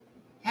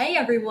Hey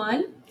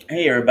everyone,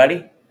 Hey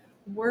everybody,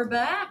 we're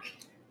back.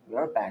 we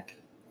are back.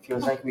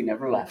 Feels like we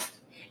never left.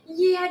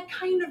 Yeah, it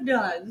kind of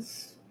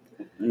does.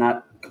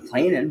 Not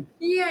complaining.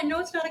 Yeah, no,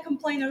 it's not a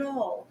complaint at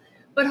all.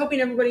 But hoping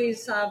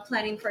everybody's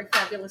planning for a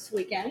fabulous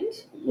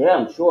weekend. Yeah,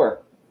 I'm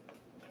sure.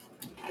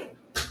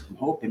 I'm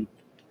hoping.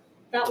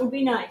 That would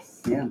be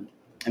nice. Yeah.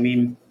 I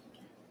mean,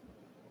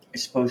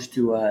 it's supposed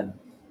to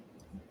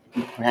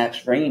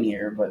perhaps rain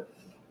here, but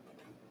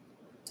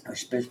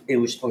it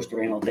was supposed to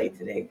rain all day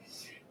today,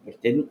 but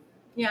it didn't.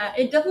 Yeah,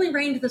 it definitely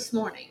rained this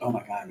morning. Oh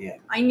my God, yeah.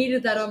 I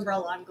needed that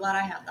umbrella. I'm glad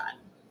I had that.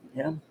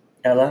 Yeah.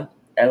 Ella,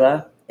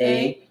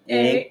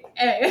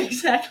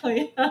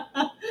 Exactly.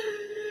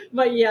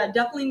 But yeah,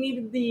 definitely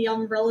needed the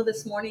umbrella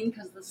this morning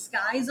because the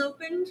skies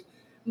opened.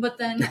 But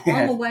then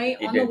on the way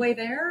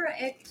there,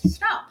 it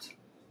stopped.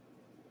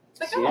 It's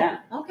like,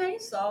 Yeah. okay,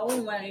 so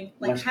when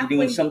Must be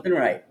doing something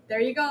right. There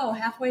you go.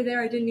 Halfway there,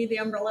 I didn't need the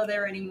umbrella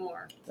there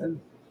anymore. Good.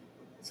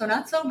 So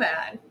not so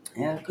bad.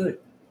 Yeah, good.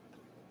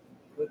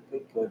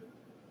 Good.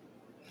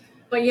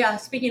 But yeah,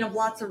 speaking of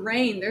lots of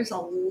rain, there's a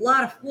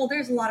lot of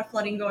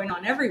flooding going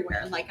on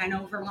everywhere. Like I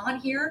know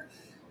Vermont here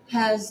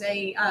has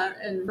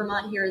and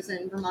Vermont here is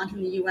in Vermont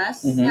in the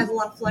U.S. Mhm. has a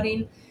lot of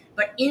flooding,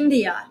 but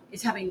India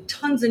is having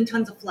tons and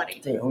tons of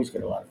flooding. They always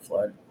get a lot of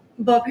flood.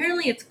 But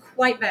apparently it's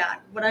quite bad.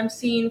 What I'm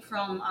seeing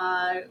from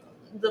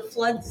the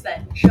floods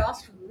that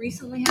just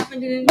recently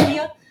happened in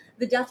India,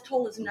 the death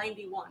toll is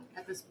 91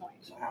 at this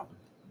point. Wow.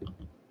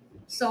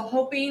 So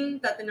hoping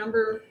that the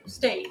number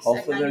stays.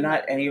 Hopefully they're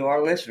not any of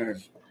our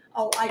listeners.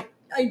 Oh, I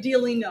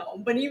ideally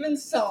no, but even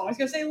so, I was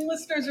gonna say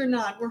listeners or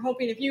not, we're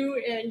hoping if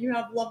you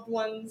have loved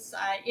ones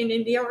in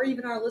India or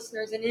even our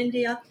listeners in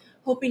India,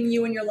 hoping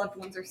you and your loved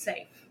ones are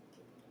safe.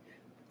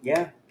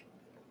 Yeah.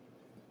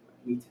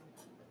 Me too.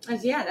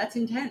 As yeah, that's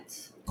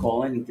intense.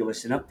 Call in and give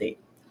us an update.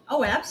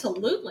 Oh,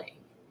 absolutely.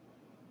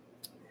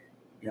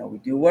 You know, we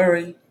do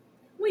worry.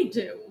 We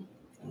do.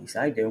 At least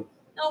I do.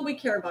 Oh, we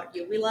care about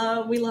you. We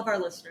love our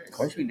listeners. Of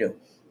course we do.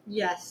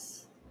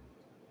 Yes.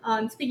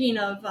 Speaking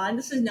of,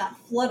 this is not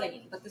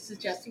flooding, but this is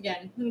just,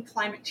 again,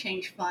 climate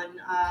change fun.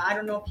 I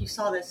don't know if you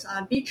saw this.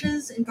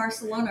 Beaches in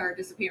Barcelona are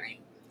disappearing.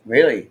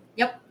 Really?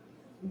 Yep.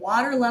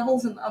 Water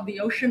levels of the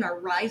ocean are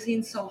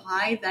rising so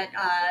high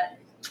that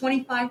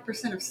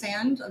 25% of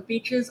sand of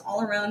beaches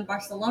all around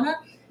Barcelona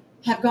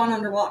have gone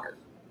underwater.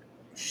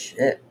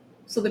 Shit.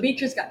 So the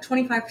beaches got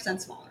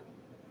 25% smaller.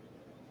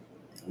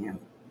 Damn.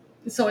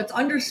 So it's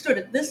understood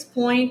at this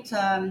point,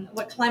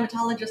 what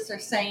climatologists are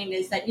saying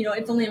is that,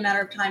 it's only a matter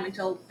of time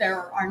until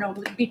there are no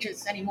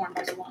beaches anymore in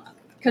Barcelona,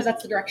 because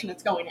that's the direction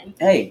it's going in.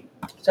 Hey,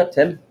 what's up,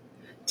 Tim?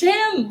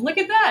 Tim, look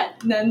at that.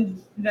 And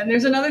then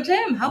there's another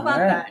Tim. How about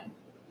that?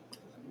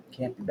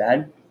 Can't be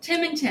bad.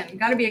 Tim and Tim,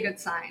 got to be a good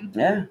sign.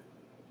 Yeah.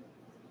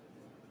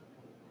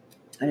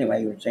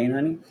 Anyway, you were saying,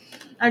 honey?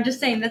 I'm just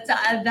saying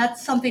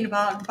that's something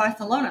about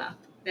Barcelona.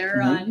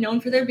 They're known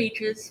for their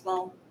beaches.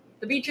 Well,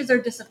 the beaches are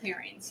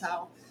disappearing,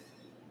 so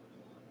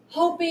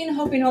hoping.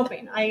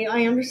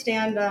 I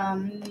understand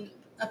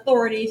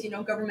authorities,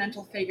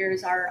 governmental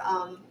figures are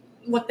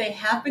what they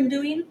have been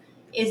doing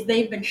is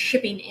they've been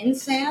shipping in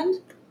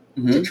sand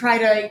to try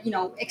to,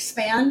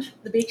 expand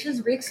the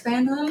beaches,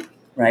 re-expand them.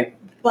 Right.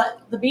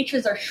 But the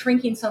beaches are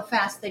shrinking so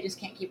fast they just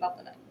can't keep up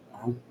with it.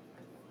 Wow.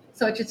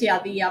 So it's just,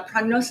 the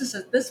prognosis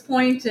at this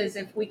point is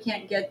if we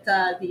can't get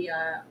the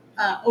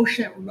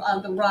ocean,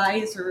 the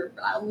rise or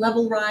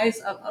level rise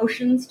of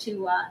oceans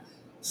to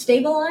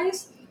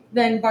stabilize,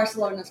 then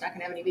Barcelona's not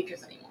going to have any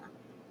beaches anymore.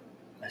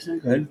 That's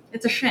not good.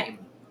 It's a shame.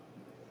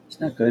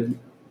 It's not good.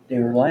 They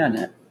rely on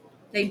that.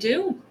 They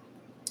do.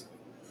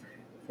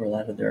 For a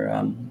lot of their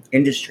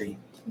industry.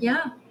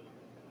 Yeah.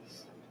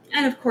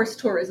 And of course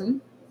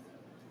tourism,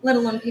 let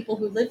alone people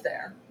who live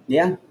there.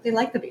 Yeah. They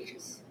like the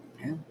beaches.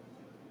 Yeah.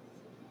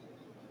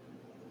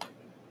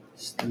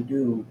 Yes, they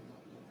do.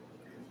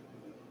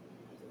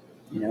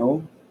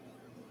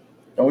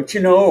 Don't you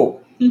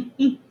know?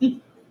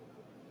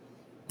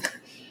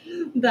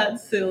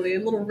 That's silly. A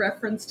little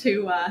reference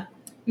to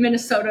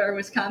Minnesota or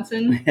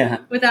Wisconsin. Yeah.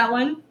 With that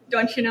one,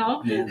 don't you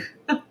know? Yeah.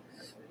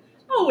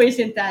 Oh,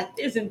 isn't that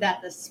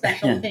the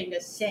special thing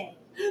to say?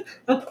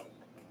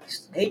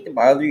 Just hate to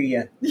bother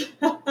you.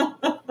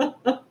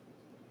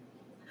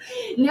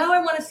 Now I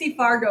want to see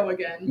Fargo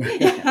again.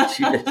 Yeah,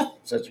 she did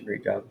such a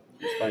great job.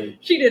 It's funny.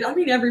 She did. I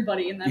mean,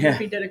 everybody in that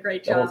movie did a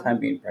great job. The whole time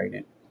being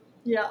pregnant.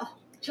 Yeah,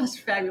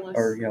 just fabulous.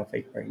 Or,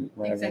 fake pregnant.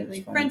 Whatever.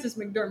 Exactly. Frances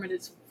McDormand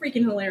is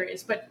freaking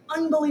hilarious, but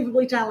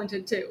unbelievably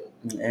talented, too.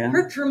 Yeah.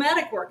 Her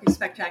dramatic work is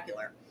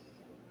spectacular.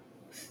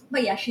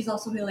 But yeah, she's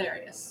also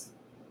hilarious.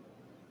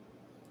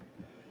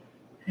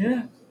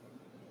 Yeah.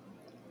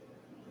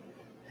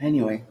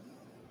 Anyway.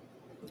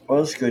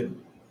 Well, it's good.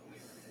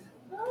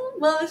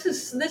 Well, this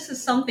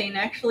is something.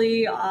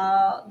 Actually,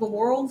 the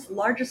world's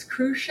largest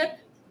cruise ship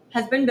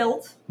has been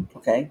built.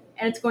 Okay.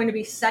 And it's going to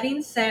be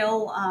setting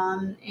sail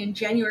in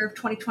January of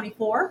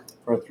 2024.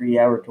 For a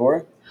 3-hour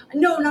tour?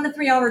 No, not a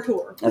 3-hour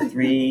tour. A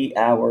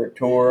 3-hour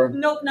tour?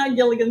 Nope, not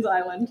Gilligan's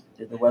Island.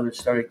 Did the weather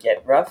start to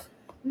get rough?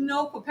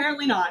 Nope,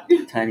 apparently not.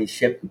 Tiny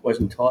ship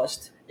wasn't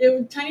tossed?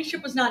 Tiny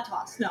ship was not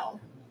tossed. No.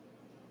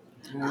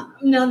 Right.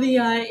 Now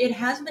it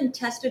has been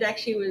tested.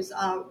 Actually, it was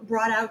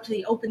brought out to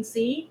the open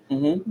sea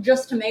Mm-hmm.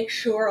 just to make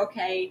sure.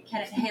 Okay,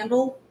 can it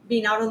handle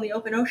being out on the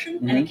open ocean?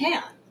 And it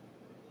can.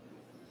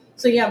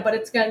 So yeah, but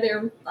it's got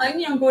there.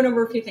 I'm going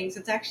over a few things.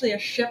 It's actually a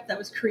ship that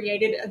was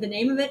created. The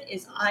name of it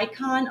is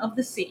Icon of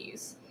the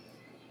Seas,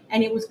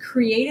 and it was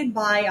created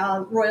by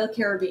Royal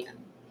Caribbean.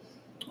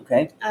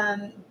 Okay.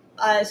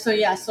 So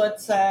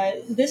it's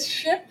this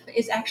ship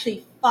is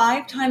actually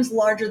 5 times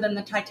larger than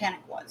the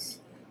Titanic was.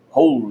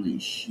 Holy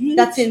shit.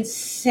 That's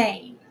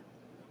insane.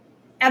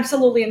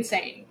 Absolutely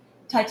insane.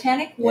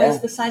 Titanic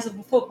was the size of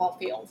a football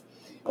field.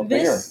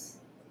 Bigger.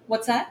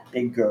 What's that?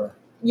 Bigger.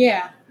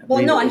 Yeah.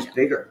 Well, no, it was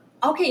bigger.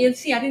 Okay, and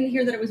see, I didn't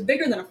hear that it was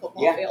bigger than a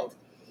football field.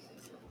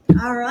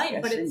 All right,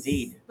 yes, but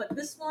indeed. But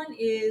this one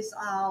is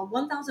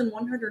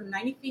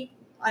 1,190 feet,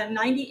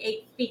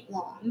 98 feet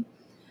long.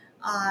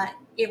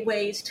 It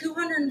weighs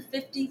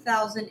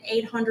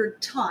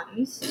 250,800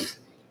 tons.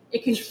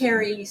 It can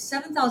carry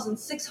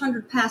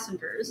 7,600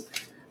 passengers,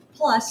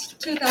 plus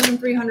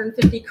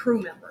 2,350 crew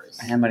members.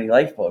 How many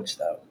lifeboats,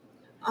 though?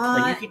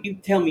 You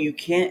tell me you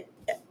can't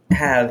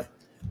have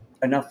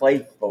enough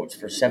lifeboats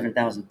for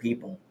 7,000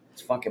 people.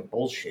 It's fucking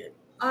bullshit.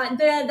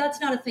 That's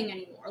not a thing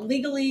anymore.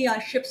 Legally,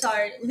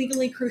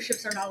 cruise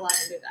ships are not allowed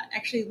to do that.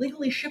 Actually,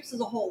 legally, ships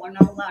as a whole are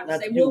not allowed to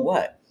say, do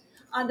what?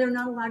 They're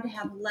not allowed to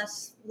have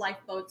less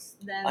lifeboats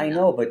than. I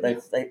know, but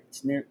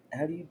it's near.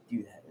 How do you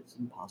do that? It's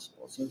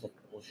impossible. It seems like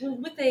bullshit. Well,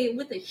 with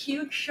a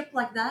huge ship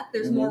like that,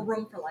 there's more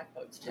room for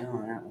lifeboats too.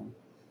 Oh, that one.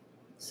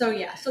 So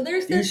yeah, so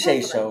there's. You say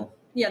so.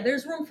 Yeah,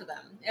 there's room for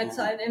them. It's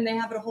and they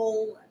have it a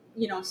whole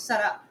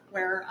set up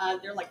where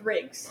they're like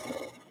rigs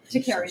to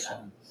carry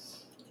them.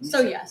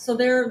 So yeah, so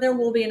there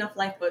will be enough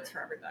lifeboats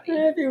for everybody.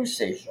 If you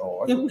say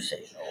so. If you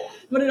say so.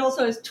 But it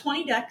also has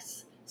 20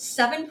 decks,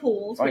 7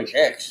 pools. 20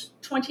 decks.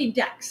 20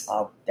 decks.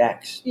 Oh,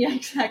 decks. Yeah,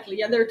 exactly.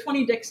 Yeah, there are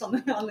 20 decks on the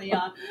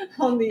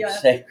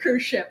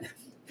cruise ship. I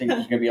think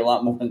there's gonna be a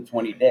lot more than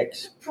 20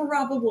 dicks.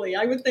 Probably,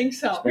 I would think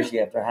so.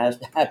 Especially after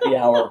happy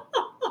hour.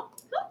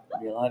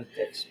 There'll be a lot of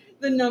dicks.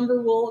 The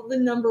number will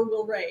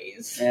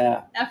raise.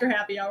 Yeah. After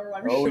happy hour,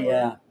 I'm sure. Oh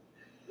yeah.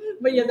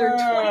 But yeah,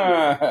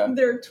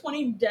 there are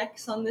 20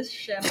 decks on this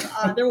ship.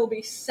 There will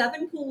be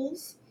 7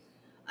 pools,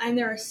 and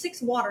there are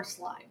 6 water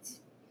slides.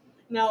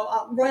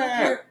 Now,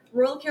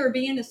 Royal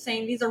Caribbean is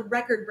saying these are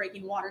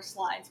record-breaking water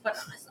slides, but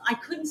I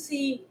couldn't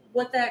see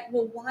why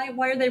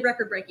are they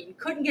record-breaking?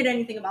 Couldn't get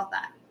anything about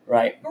that.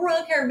 Right. But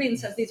Royal Caribbean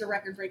says these are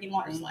record-breaking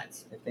water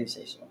slides. If they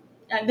say so.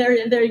 And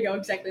there you go,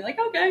 exactly. Like,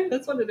 okay,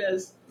 that's what it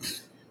is.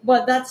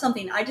 But that's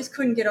something I just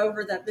couldn't get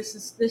over, that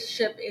this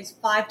ship is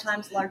 5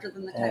 times larger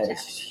than the Titanic.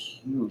 That's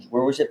huge.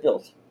 Where was it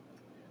built?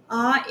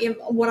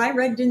 What I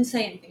read didn't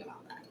say anything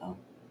about that. Oh.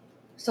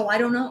 So I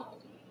don't know.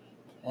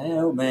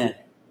 Oh man.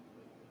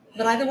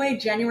 But either way,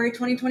 January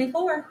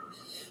 2024. All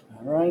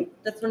right.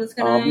 That's when it's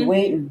gonna. I'll be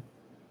waiting.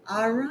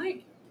 All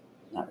right.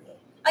 Not really.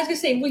 I was gonna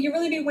say, will you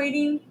really be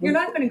waiting? You're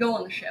not gonna go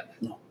on the ship.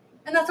 No.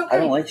 And that's okay. I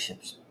don't like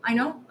ships. I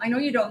know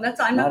you don't.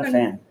 I'm not a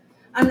fan.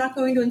 I'm not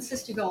going to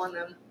insist you go on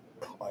them.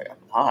 I'm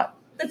not.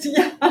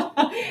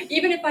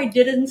 Even if I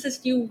did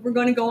insist you were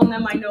going to go on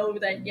them, I know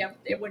that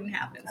it wouldn't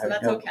happen. So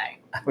that's okay.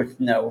 I would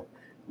know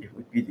it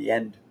would be the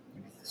end.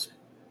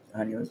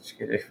 Honey, let's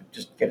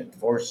just get a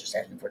divorce. Just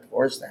asking for a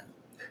divorce then.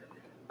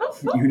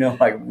 You know,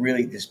 I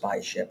really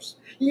despise ships.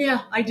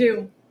 Yeah, I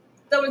do.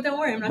 Don't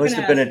worry, I'm not going to. Must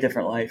have been a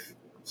different life.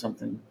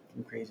 Some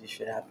crazy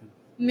shit happened.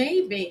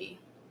 Maybe.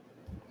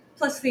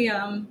 Plus the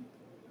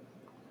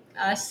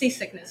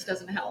seasickness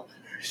doesn't help.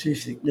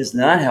 Seasickness does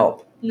not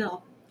help.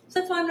 No. So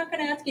that's why I'm not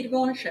going to ask you to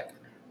go on a ship.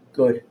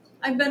 Good.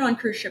 I've been on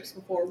cruise ships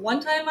before. One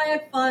time I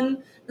had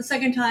fun. The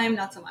second time,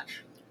 not so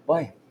much.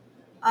 Why?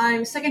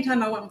 Second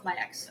time I went with my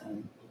ex.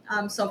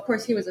 So of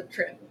course he was a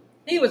trip.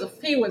 He was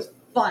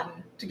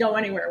fun to go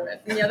anywhere with.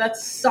 And yeah,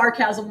 that's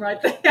sarcasm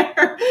right there.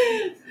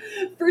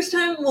 The first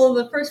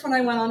one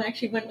I went on, I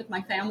actually went with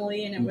my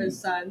family, and it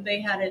was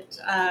they had it.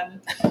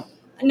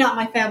 Not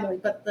my family,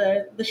 but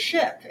the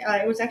ship.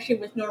 It was actually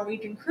with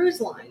Norwegian Cruise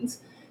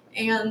Lines.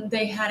 And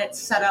they had it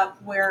set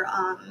up where,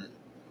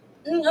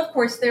 of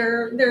course,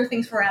 there are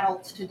things for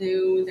adults to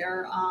do.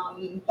 There are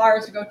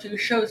bars to go to,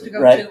 shows to go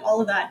to, all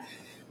of that.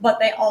 But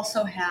they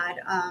also had,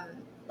 I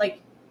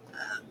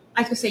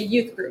could say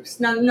youth groups.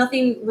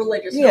 Nothing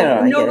religious.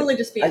 Yeah, no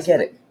religious fees. I get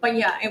it. But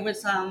yeah, it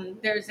was,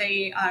 there's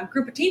a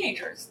group of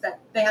teenagers that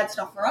they had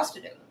stuff for us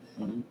to do.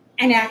 Mm-hmm.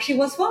 And it actually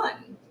was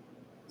fun.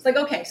 It's like,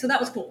 okay, so that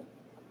was cool.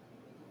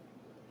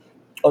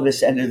 Oh,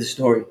 this ended the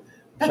story.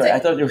 That's Sorry, it. I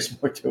thought there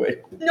was more to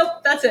it.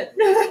 Nope, that's it.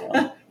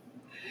 Oh.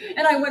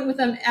 And I went with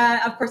them.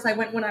 Of course, I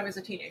went when I was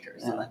a teenager.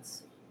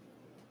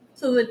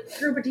 So the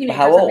group of teenagers.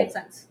 How old? That made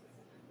sense.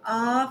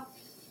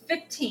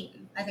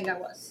 15, I think I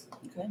was.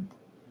 Okay.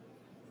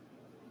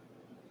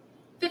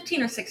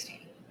 15 or 16.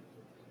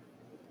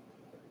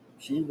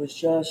 She was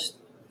just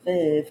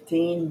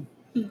 15.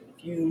 If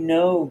you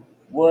know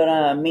what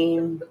I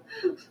mean.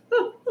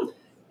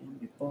 And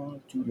before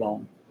too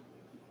long.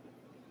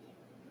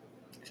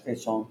 It's a great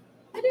song.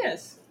 It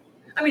is.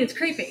 I mean, it's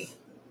creepy,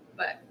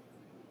 but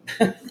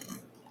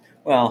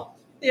Well,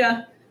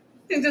 Yeah.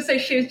 I was gonna say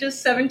she was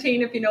just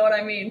 17, if you know what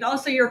I mean.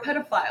 Also, you're a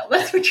pedophile.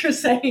 That's what you're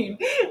saying.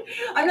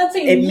 I'm not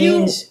saying it you.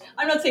 means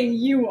I'm not saying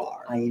you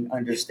are. I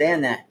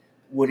understand that.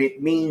 What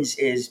it means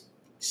is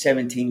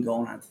 17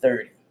 going on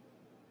 30.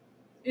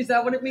 Is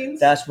that what it means?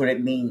 That's what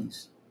it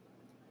means.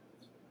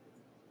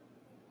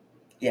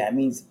 Yeah, it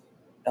means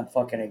I'm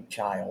fucking a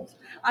child.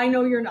 I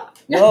know you're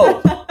not. No,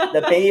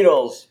 the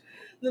Beatles.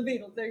 The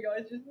Beatles. There you go.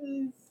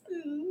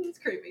 It's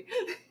creepy.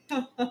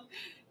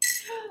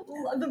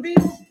 The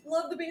Beatles.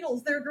 Love the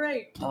Beatles. They're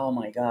great. Oh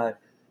my God.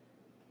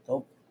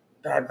 Don't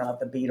talk about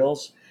the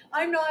Beatles.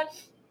 I'm not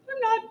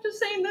just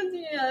saying that.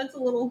 Yeah, it's a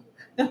little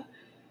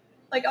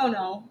like, oh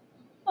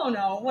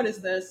no, what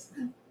is this?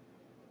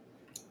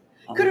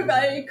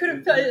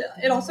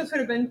 It also could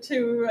have been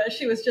too.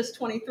 She was just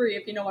 23,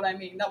 if you know what I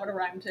mean. That would have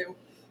rhymed too.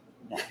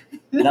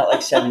 No, not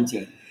like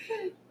 17.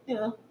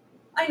 Yeah,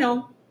 I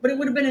know, but it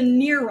would have been a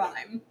near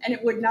rhyme, and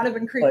it would not have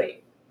been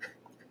creepy. But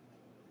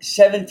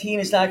 17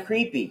 is not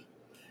creepy.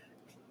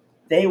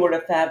 They were the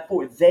Fab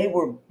Four. They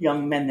were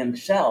young men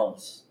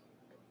themselves,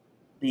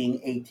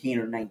 being 18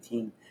 or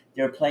 19.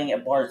 They were playing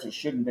at bars they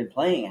shouldn't have been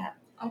playing at.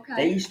 Okay.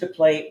 They used to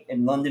play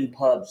in London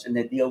pubs, and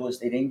the deal was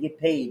they didn't get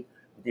paid,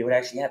 but they would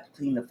actually have to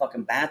clean the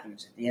fucking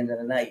bathrooms at the end of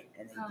the night,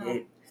 and they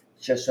did,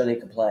 just so they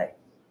could play.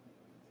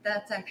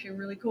 That's actually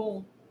really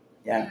cool.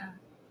 Yeah.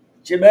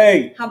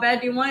 Jimmy! How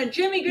bad do you want it?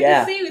 Jimmy, good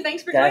to see you.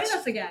 Thanks for joining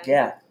us again.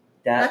 Yeah.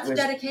 That's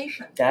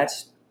dedication.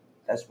 That's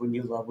when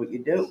you love what you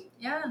do.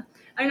 Yeah.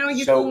 I know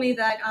you told me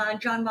that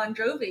John Bon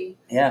Jovi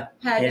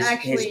had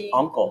his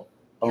uncle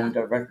owned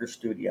a record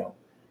studio,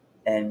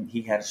 and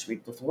he had to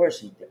sweep the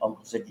floors. The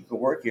uncle said, you can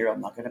work here. I'm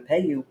not going to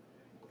pay you,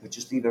 but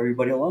just leave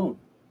everybody alone.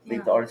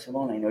 Leave the artists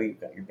alone. I know you've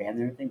got your band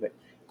and everything, but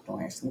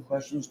don't ask them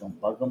questions. Don't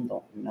bug them.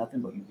 Don't do nothing,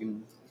 but you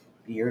can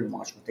be here and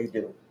watch what they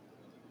do.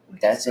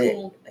 That's it.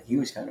 Cool. He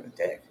was kind of a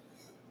dick.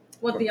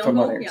 What, the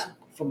uncle?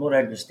 From what I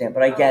understand.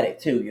 But I get it,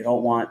 too. You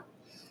don't want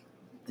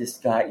this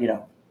guy,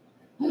 oh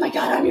my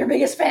God, I'm your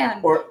biggest fan.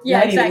 Or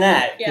not even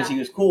that, because he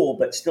was cool,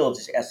 but still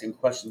just asking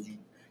questions.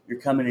 You're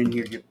coming in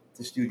here,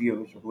 the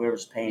studios or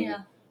whoever's paying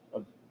a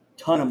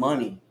ton of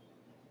money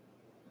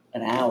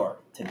an hour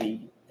to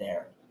be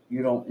there.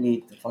 You don't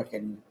need to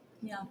fucking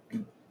be,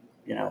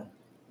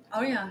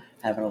 Oh, yeah.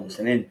 having to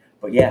listen in.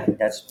 But yeah,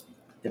 that's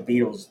the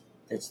Beatles.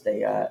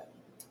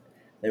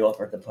 They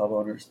offered the pub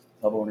owners.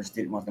 Pub owners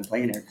didn't want them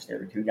playing there because they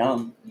were too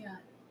young. Yeah.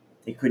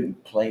 They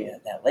couldn't play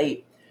that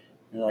late.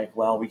 They're like,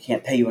 well, we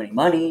can't pay you any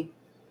money,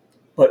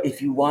 but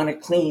if you want to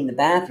clean the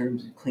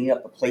bathrooms and clean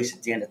up the place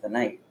at the end of the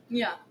night,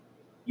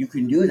 you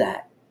can do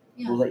that.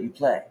 Yeah. We'll let you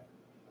play.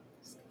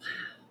 Wow.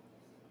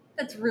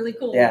 That's really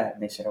cool. Yeah,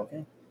 and they said,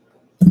 okay.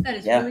 That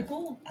is really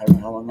cool. I don't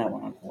know how long that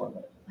went on for,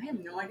 but I have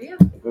no idea.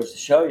 It goes to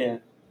show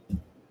you.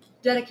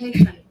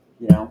 Dedication.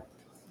 Yeah.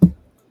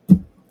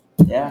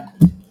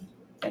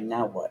 And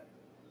now what?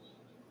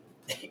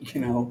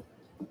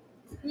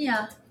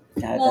 Yeah.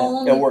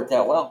 It worked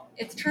out well.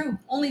 It's true.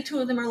 Only 2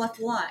 of them are left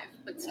alive,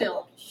 but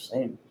still.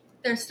 Same.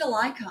 They're still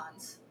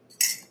icons.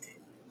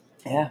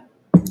 Yeah.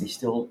 They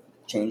still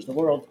change the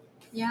world.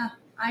 Yeah,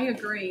 I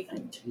agree.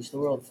 Change the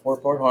world.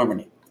 4-chord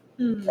harmony.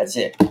 That's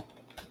it.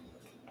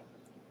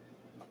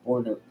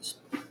 4 notes.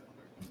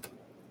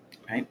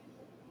 Right?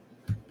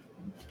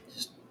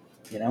 Just,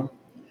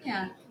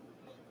 Yeah.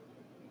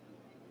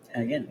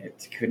 And again,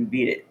 it couldn't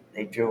beat it.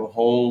 They drew a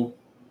whole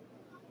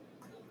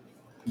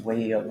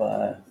way of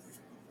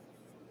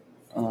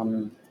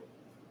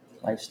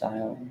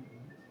lifestyle.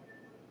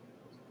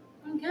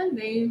 Again,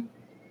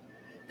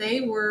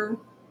 they were,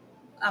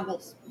 well,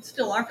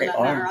 still are for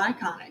that matter,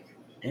 iconic.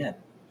 Yeah,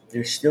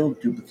 they're still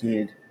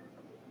duplicated.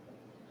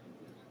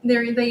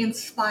 They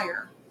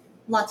inspire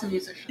lots of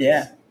musicians.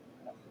 Yeah.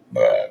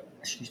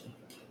 Excuse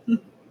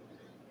me.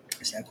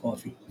 Is that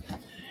coffee?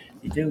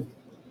 They do.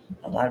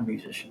 A lot of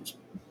musicians.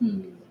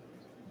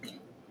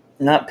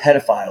 Not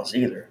pedophiles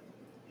either.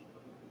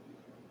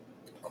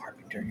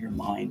 Carpenter, your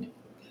mind.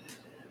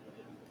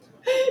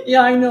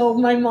 Yeah, I know,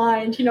 my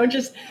mind.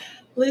 Just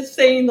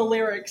saying the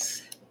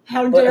lyrics.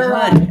 How dare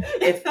I?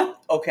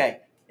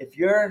 If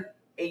you're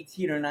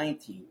 18 or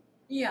 19,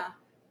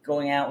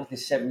 going out with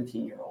a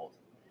 17-year-old,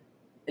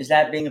 is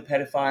that being a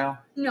pedophile?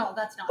 No,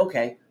 that's not.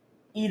 Okay.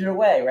 Either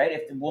way, right?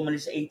 If the woman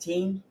is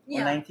 18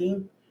 or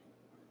 19,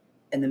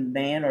 and the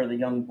man or the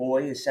young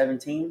boy is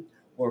 17,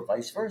 or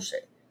vice versa.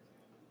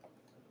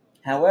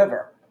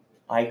 However,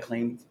 I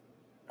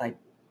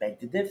beg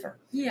to differ.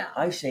 Yeah.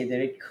 I say that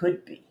it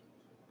could be.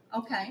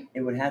 Okay.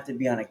 It would have to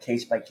be on a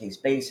case-by-case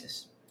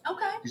basis.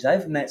 Okay. Because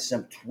I've met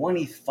some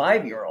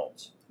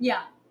 25-year-olds.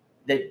 Yeah.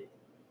 That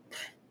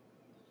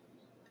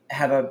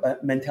have a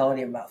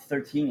mentality of about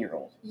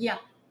 13-year-old. Yeah.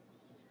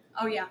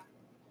 Oh, yeah.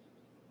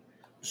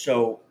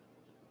 So,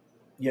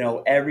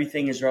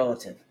 everything is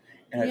relative.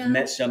 And I've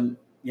met some,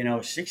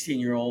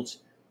 16-year-olds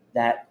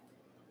that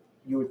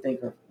you would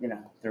think are,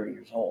 30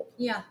 years old.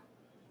 Yeah.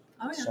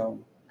 Oh, yeah. So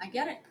I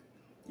get it.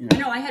 I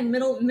know I had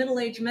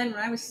middle-aged men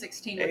when I was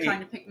 16 were trying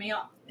to pick me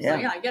up. So,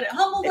 I get it.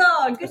 Humble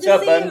Dog, good to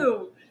see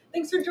you.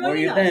 Thanks for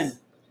joining us. Where you been?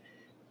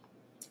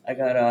 I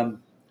got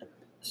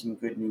some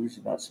good news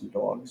about some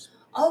dogs.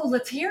 Oh,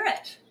 let's hear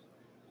it.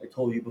 I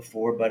told you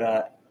before,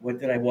 but what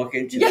did I walk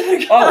into?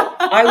 Yeah. Oh,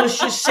 I was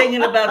just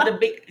singing about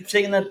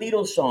singing that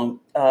Beatles song.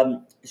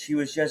 She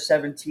was just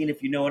 17,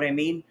 if you know what I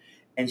mean,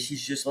 and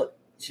she's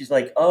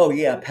like, oh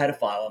yeah,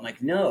 pedophile. I'm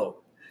like, no.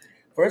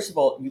 First of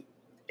all,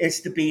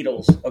 it's the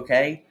Beatles,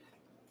 okay?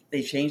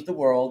 They changed the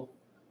world.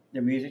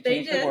 Their music They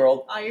changed did. the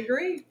world. I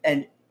agree.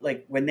 And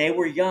like when they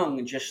were young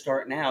and just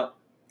starting out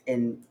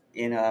in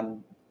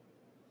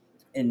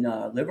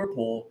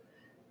Liverpool,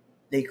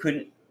 they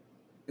couldn't,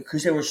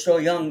 because they were so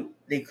young.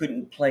 They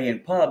couldn't play in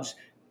pubs,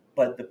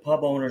 but the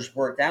pub owners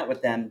worked out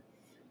with them.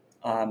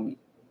 Um,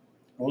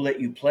 we'll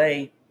let you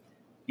play,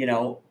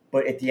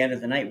 but at the end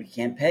of the night we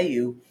can't pay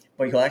you,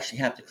 but you'll actually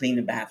have to clean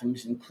the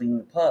bathrooms and clean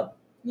the pub.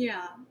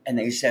 Yeah. And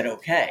they said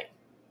okay.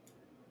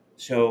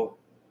 So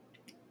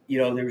they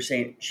were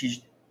saying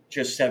she's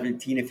just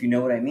 17, if you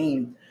know what I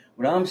mean.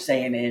 What I'm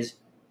saying is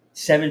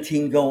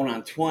 17 going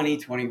on 20,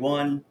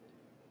 21,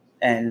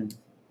 and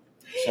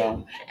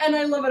so. And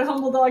I love it.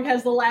 Humble Dog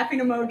has the laughing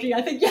emoji.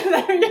 I think, yeah,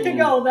 there you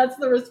go. That's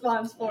the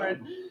response for it.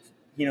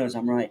 He knows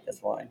I'm right.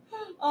 That's why.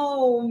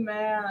 Oh,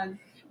 man.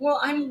 Well,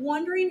 I'm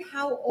wondering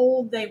how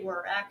old they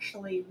were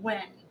actually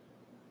when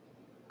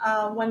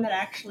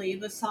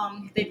the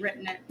song, they'd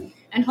written it.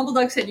 And Humble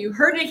Dog said, you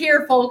heard it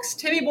here, folks.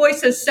 Timmy Boy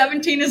says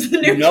 17 is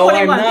the new 21. No,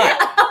 I'm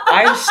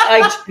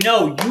not.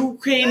 No,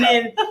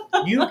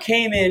 you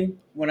came in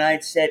when I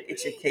had said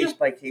it's a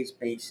case-by-case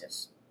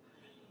basis.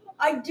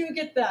 I do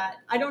get that.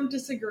 I don't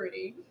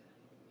disagree.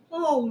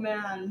 Oh,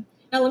 man.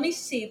 Now, let me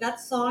see. That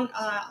song,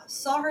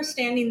 Saw Her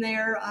Standing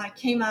There,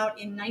 came out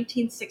in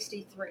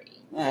 1963.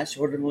 That's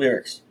what are the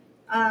lyrics?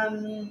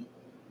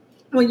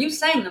 Well, you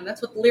sang them.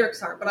 That's what the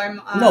lyrics are. But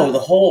I'm... No,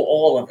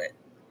 all of it.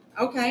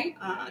 Okay.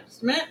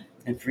 Just a minute.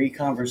 And Free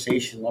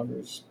Conversation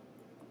Lovers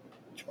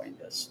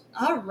joined us.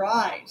 All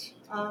right.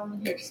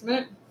 Here, just a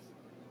minute.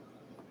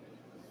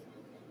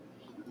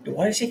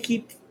 Why does he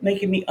keep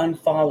making me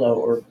unfollow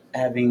or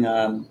having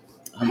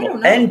I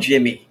don't know. And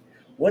Jimmy?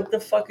 What the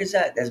fuck is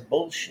that? That's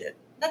bullshit.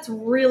 That's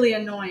really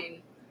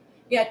annoying.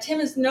 Yeah, Tim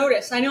has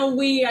noticed. I know I was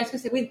going to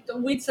say,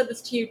 we'd said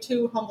this to you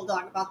too, Humble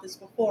Dog, about this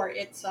before.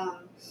 It's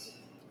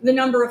the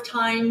number of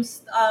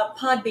times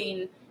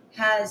Podbean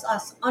has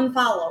us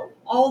unfollow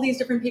all these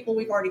different people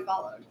we've already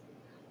followed.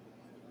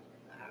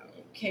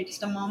 Okay,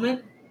 just a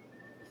moment.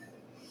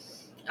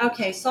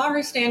 Okay, Saw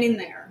Her Standing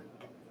There.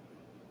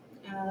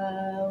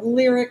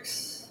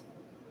 Lyrics.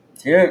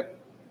 Here.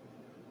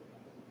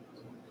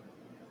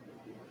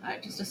 All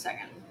right, just a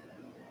second.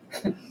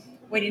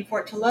 Waiting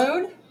for it to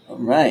load. All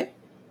right.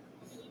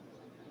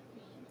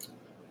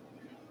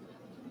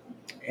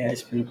 Yeah,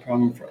 it's been a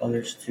problem for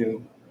others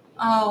too.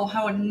 Oh,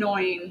 how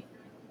annoying.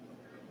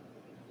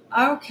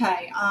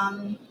 Okay.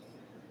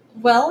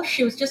 Well,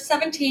 she was just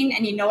 17,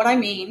 and you know what I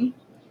mean.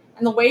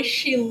 And the way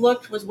she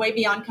looked was way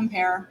beyond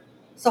compare.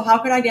 So how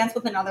could I dance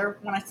with another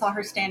when I saw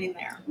her standing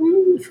there?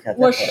 Woo, forgot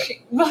that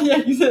Well,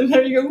 yeah,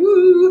 there you go.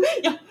 Woo.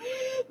 Yeah.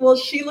 Well,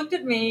 she looked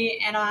at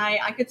me, and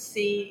I could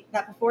see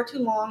that before too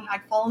long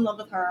I'd fall in love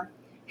with her.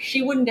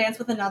 She wouldn't dance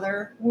with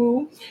another.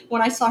 Woo.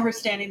 When I saw her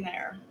standing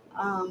there.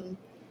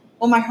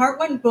 Well, my heart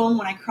went boom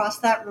when I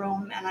crossed that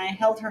room, and I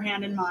held her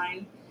hand in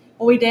mine.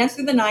 Well, we danced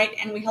through the night,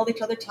 and we held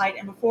each other tight,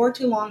 and before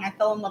too long I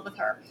fell in love with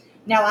her.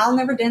 Now I'll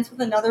never dance with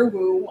another.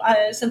 Woo.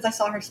 Since I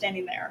saw her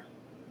standing there.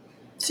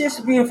 See, it's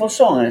a beautiful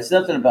song, and it's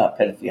nothing about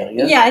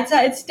pedophilia. Yeah,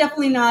 it's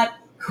definitely not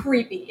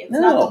creepy. It's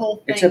not the whole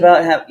thing. It's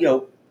about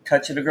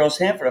touching a girl's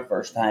hand for the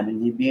first time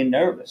and you being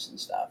nervous and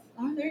stuff.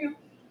 Oh, there you go.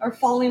 Or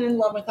falling in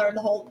love with her.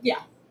 The whole,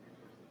 yeah.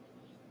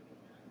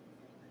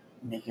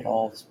 Make it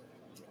all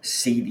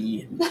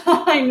seedy.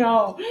 I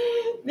know,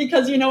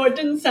 because it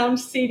didn't sound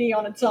seedy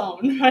on its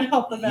own right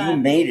off the bat. You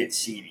made it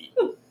seedy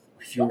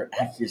with your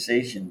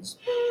accusations.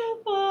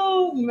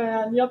 Oh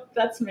man, yep,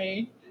 that's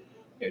me.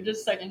 Here,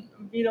 just a second.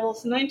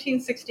 Beatles,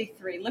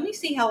 1963. Let me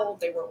see how old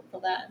they were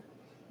for that.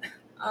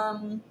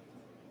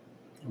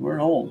 We're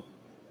old.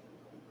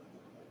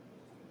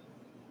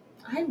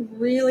 I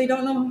really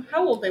don't know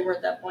how old they were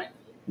at that point.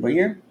 What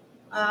year?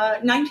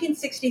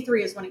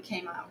 1963 is when it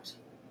came out.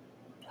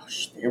 Oh,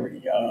 they were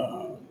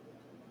young.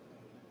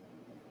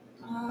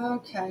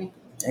 Okay.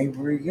 They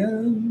were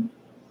young.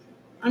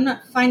 I'm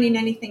not finding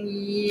anything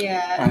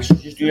yet.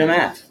 Actually, just do the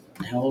math.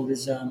 How old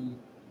is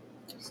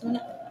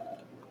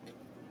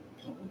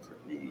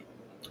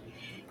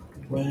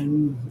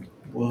when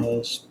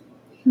was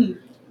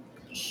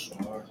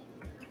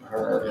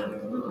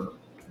her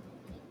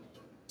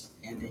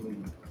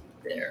ending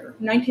there?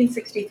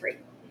 1963.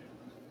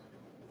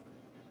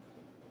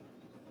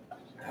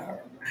 How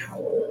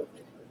old?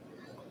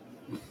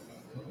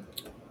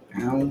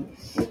 How old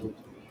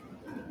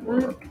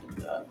were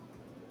the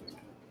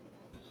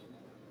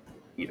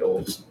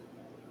Beatles?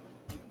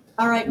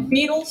 All right,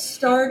 Beatles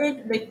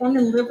they formed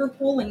in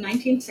Liverpool in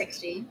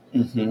 1960.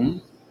 Mm-hmm.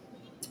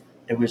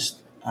 It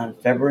was on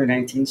February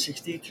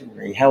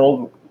 1963. How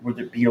old were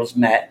the Beatles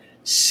met?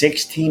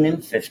 16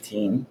 and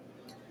 15.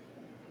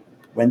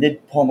 When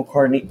did Paul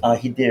McCartney?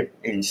 He did it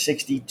in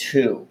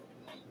 62.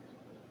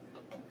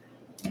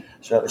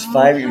 So it was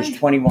 5 years, Okay.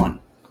 21.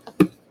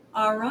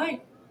 All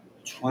right.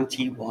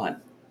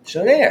 21.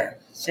 So there,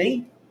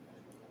 see?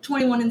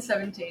 21 and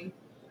 17.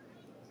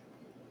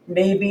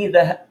 Maybe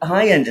the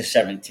high end of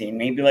 17.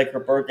 Maybe like her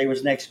birthday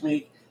was next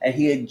week and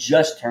he had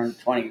just turned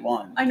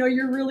 21. I know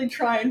you're really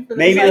trying for this.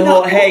 Maybe I the know.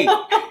 whole, hey.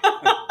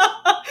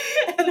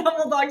 And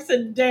Humble Dog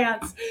said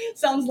dance.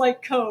 Sounds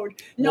like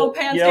code. No Well,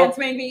 pants you know, dance,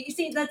 maybe. You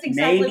see, that's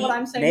exactly what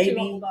I'm saying too,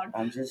 Humble Dog.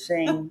 I'm just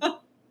saying,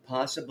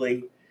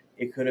 possibly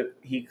he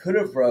could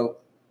have wrote,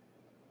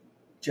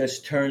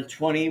 just turned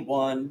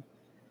 21.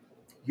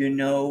 You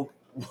know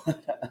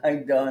what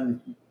I've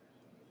done.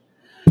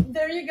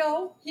 There you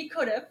go. He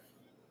could have.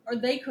 Or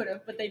they could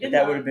have, but they But did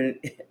that not. would have been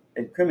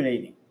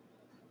incriminating.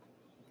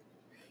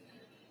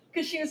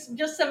 Because she was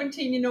just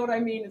 17, you know what I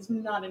mean? It's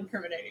not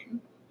incriminating.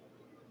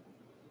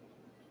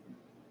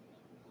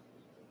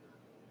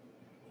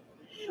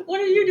 What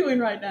are you doing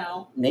right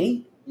now?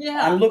 Me? Yeah.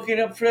 I'm looking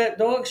up for that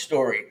dog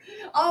story.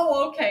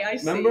 Oh, okay, I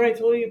see. Remember I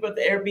told you about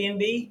the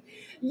Airbnb?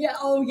 Yeah.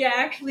 Oh, yeah.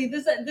 Actually,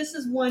 this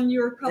is one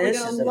you're probably This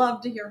gonna is a-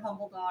 love to hear,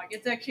 Humble Dog.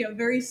 It's actually a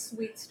very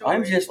sweet story.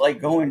 I'm just like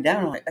going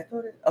down. Like I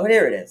thought. Oh,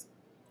 there it is.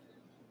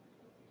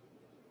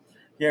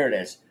 There it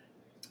is.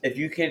 If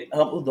you can,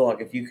 Humble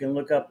Dog. If you can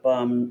look up,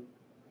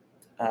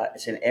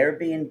 it's an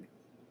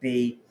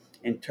Airbnb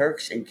in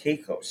Turks and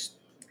Caicos.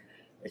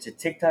 It's a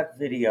TikTok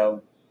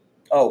video.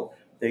 Oh,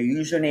 the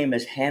username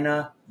is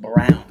Hannah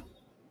Brown.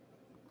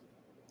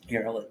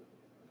 Here, I'll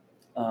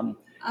look.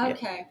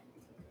 Okay.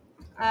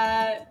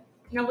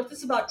 Now, what this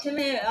is about? Tim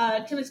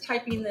is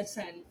typing this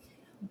in,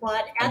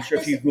 but I'm at sure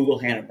this, if you Google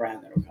Hannah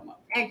Brown, that'll come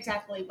up.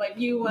 exactly. But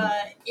you,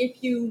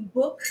 if you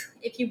book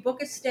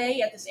a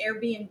stay at this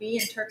Airbnb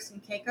in Turks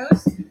and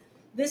Caicos,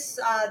 this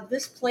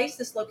place,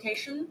 this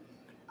location,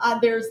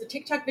 there's the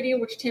TikTok video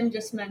which Tim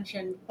just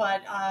mentioned,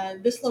 but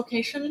this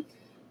location,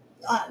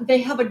 they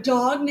have a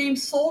dog named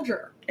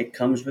Soldier. It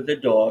comes with a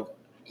dog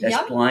that's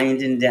Yep.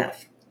 blind and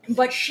deaf.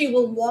 But she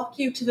will walk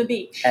you to the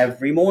beach.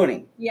 Every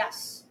morning.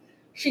 Yes.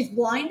 She's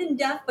blind and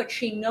deaf, but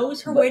she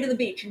knows her way to the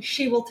beach, and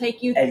she will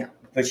take you there.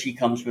 But she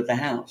comes with the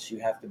house. You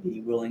have to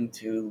be willing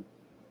to,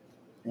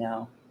 you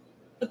know.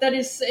 But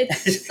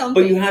it's something.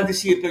 But you have to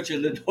see a picture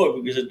of the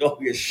dog because the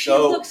dog is she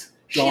so looks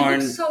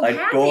darn so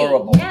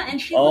adorable. Happy. Yeah,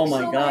 and she looks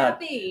so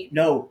happy.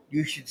 No,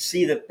 you should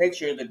see the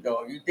picture of the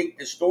dog. You think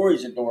the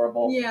story's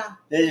adorable. Yeah.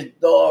 This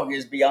dog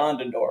is beyond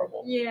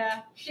adorable.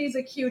 Yeah, she's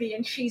a cutie,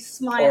 and she's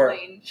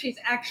smiling. She's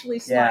actually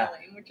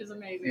smiling, which is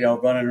amazing. You know,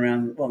 running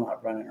around. Well,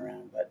 not running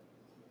around, but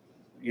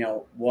you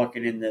know,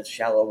 walking in the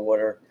shallow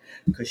water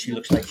because she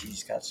looks like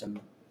she's got some,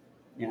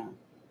 you know,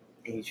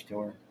 age to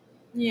her.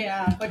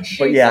 Yeah, but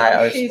she's,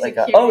 I was she's like,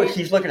 a cutie. oh,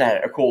 she's looking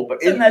at it. Cool, but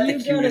So isn't that the you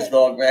get cutest it.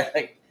 dog, man?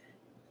 Like,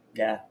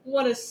 yeah.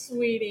 What a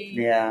sweetie.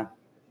 Yeah.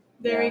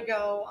 There Yeah. you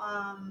go.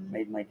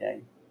 Made my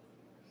day.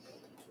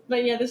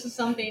 But yeah, this is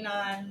something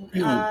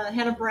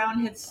Hannah Brown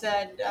had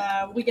said.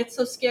 We get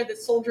so scared that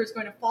Soldier is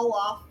going to fall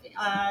off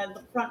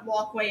the front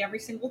walkway every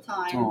single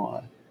time.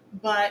 Aw.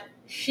 But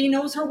she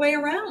knows her way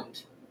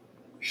around.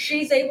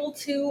 She's able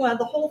to,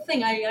 the whole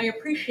thing, I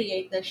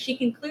appreciate that. She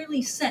can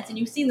clearly sense, and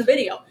you've seen the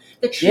video,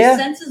 that she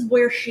senses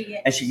where she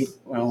is. And she,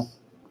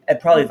 and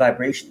probably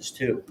vibrations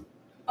too.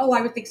 Oh,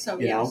 I would think so,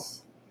 You know?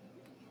 yes.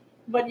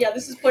 But yeah,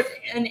 this is put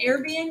an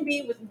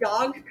Airbnb with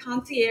dog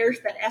concierge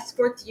that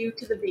escorts you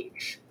to the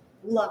beach.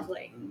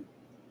 Lovely.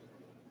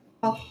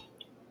 Oh,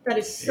 that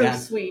is so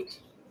sweet.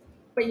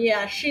 But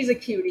yeah, she's a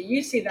cutie.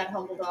 You see that,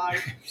 Humble Dog.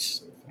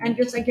 And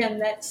just, again,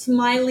 that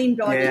smiling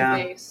doggy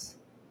face.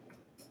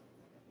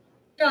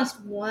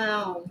 Just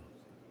wow.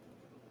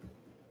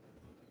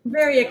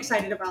 Very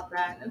excited about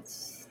that.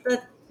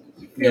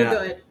 Feel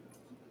good.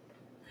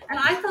 And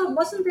I thought,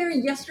 wasn't there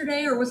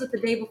yesterday or was it the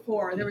day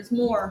before? There was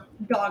more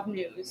dog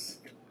news.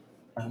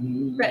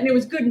 And it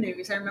was good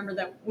news. I remember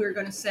that we were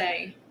going to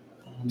say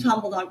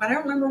Humble Dog, but I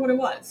don't remember what it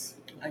was.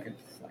 I can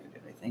find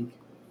it, I think.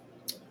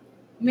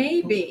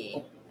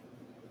 Maybe.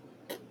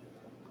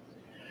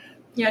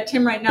 Yeah,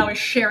 Tim right now is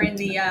sharing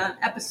the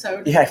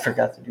episode. Yeah, I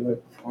forgot to do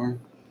it before.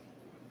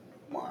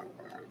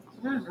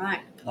 All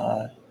right.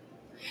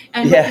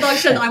 And Yeah. the dog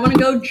said, I want to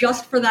go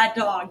just for that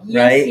dog. Yes,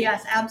 Right?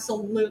 yes,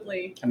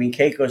 absolutely. I mean,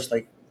 Caicos,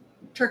 like,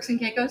 Turks and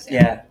Caicos?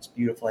 yeah, it's a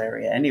beautiful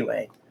area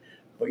anyway.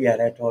 But yeah,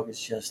 that dog is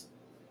just,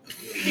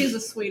 She's a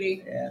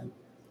sweetie. yeah.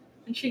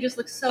 And she just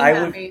looks so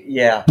happy.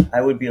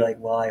 I would be like,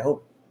 well, I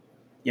hope,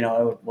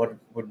 I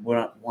would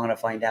want to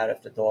find out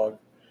if the dog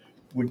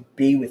would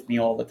be with me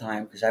all the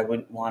time because I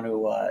wouldn't want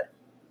to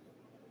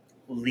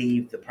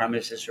leave the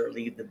premises or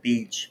leave the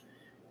beach.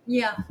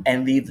 Yeah.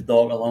 And leave the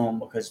dog alone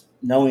because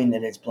knowing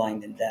that it's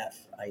blind and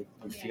deaf, I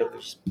would feel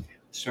there's a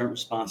certain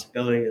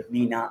responsibility of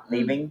me not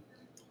leaving.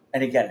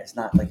 And again, it's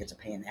not like it's a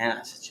pain in the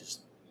ass. It's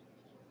just,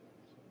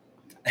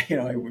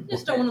 I would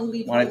Just don't want to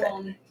leave him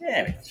alone.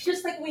 Yeah. It's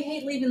just like we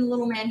hate leaving the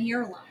little man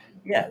here alone.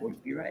 Yeah, it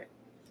would be right.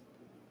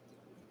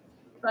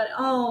 But,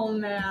 oh,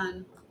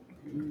 man.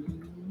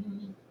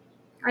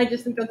 I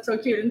just think that's so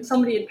cute. And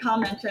somebody had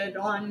commented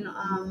on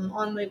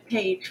the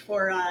page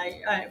for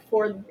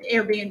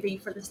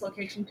Airbnb for this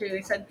location too.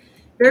 They said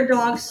their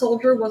dog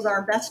Soldier was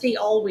our bestie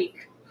all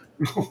week.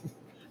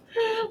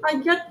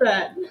 I get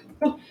that.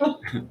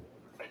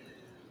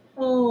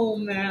 Oh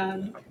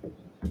man,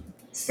 But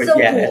so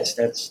yeah, cool.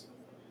 that's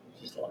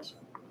just awesome.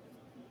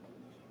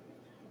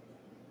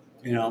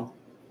 You know,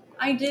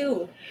 I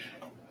do.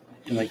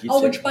 and like you Oh,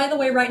 said, which by the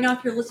way, right now,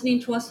 if you're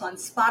listening to us on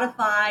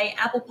Spotify,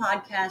 Apple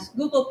Podcasts,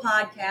 Google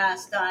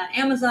Podcast,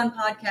 Amazon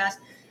Podcast,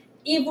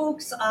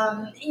 ebooks,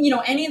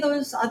 any of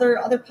those other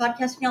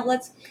podcasting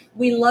outlets,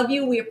 we love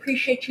you. We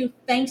appreciate you.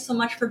 Thanks so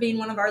much for being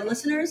one of our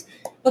listeners.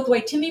 But the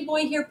way Timmy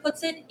Boy here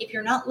puts it, if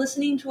you're not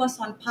listening to us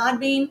on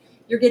Podbean,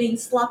 you're getting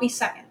sloppy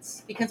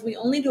seconds because we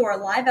only do our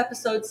live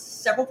episodes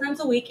several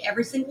times a week,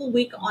 every single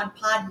week on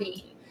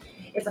Podbean.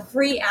 It's a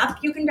free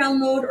app you can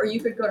download, or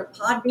you could go to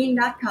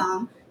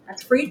podbean.com.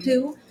 That's free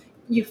too.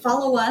 You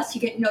follow us,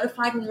 you get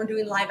notified when we're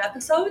doing live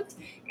episodes,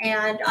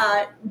 and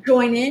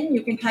join in.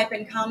 You can type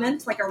in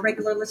comments like our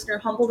regular listener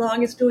Humble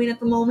Dog is doing at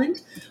the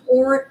moment,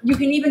 or you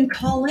can even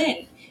call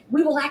in.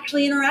 We will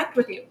actually interact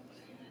with you.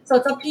 So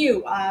it's up to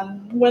you.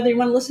 Whether you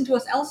want to listen to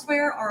us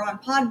elsewhere or on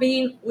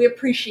Podbean, we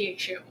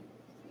appreciate you.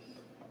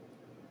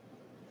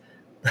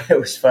 it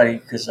was funny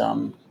because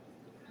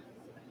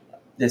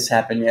this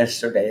happened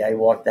yesterday. I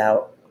walked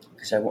out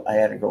because I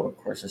had to go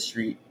across the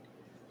street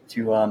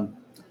to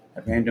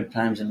at random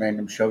times and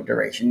random show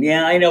duration.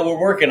 Yeah, I know we're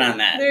working on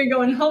that. There you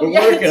go. And We're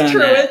working it's on true.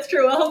 that. It's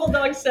true. A Humble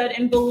Dog said,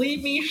 and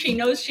believe me, she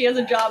knows she has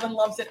a job and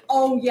loves it.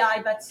 Oh yeah,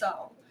 I bet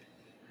so.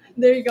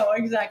 There you go.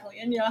 Exactly.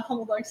 And yeah,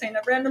 Humble Dog saying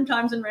at random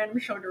times and random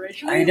show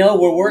duration. I know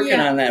we're working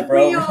Yeah, on that,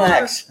 bro. we are.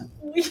 Relax.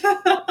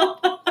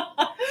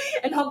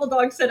 And Humble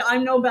Dog said,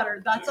 "I'm no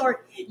better. That's all right.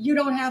 You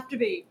don't have to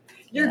be.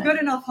 You're Yeah. good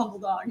enough, Humble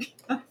Dog."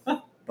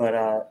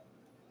 But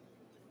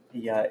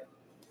yeah.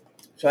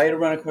 So I had to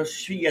run across the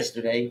street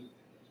yesterday,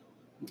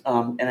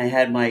 and I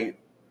had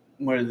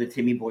one of the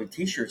Timmy Boy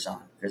T-shirts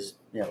on because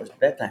it was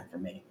bedtime for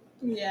me.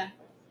 Yeah.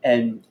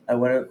 And I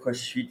went across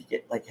the street to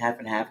get like half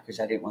and half because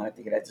I didn't want to have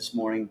to get out this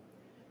morning.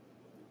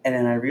 And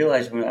then I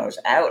realized when I was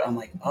out, I'm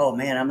like, oh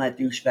man, I'm that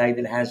douchebag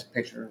that has a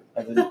picture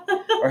of it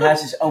or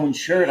has his own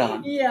shirt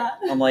on. Yeah.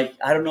 I'm like,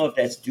 I don't know if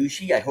that's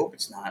douchey. I hope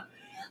it's not.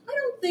 I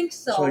don't think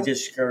so. So I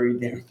just scurried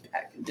there and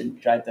back and didn't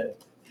try to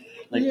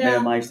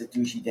minimize the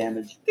douchey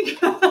damage.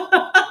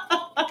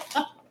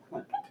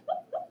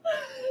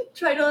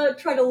 Try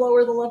to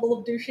lower the level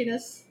of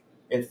douchiness.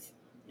 If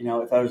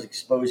I was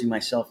exposing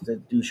myself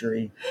to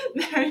douchery.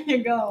 There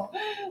you go.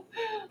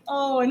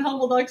 Oh, and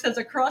Humble Dog says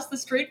across the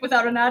street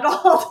without an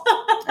adult.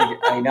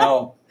 I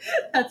know.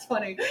 That's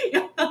funny.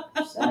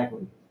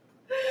 Exactly.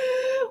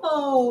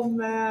 Oh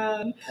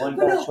man. One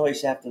bad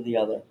choice after the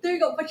other. There you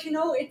go. But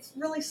it's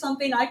really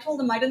something. I told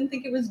him I didn't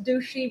think it was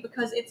douchey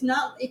because it's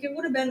not. If it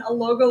would have been a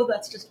logo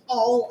that's just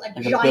all a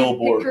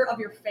giant picture of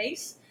your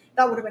face,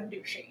 that would have been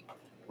douchey.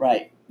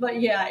 Right.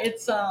 But yeah,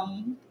 it's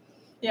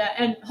yeah,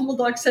 and Humble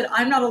Dog said,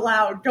 "I'm not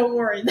allowed. Don't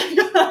worry,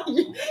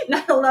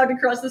 not allowed to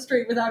cross the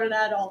street without an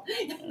adult."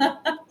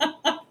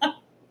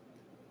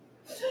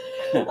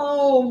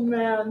 Oh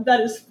man,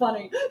 that is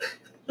funny.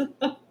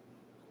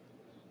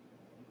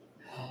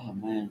 Oh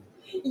man.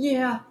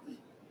 Yeah.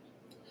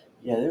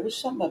 Yeah, there was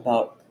something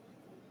about.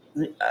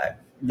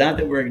 Not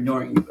that we're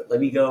ignoring you, but let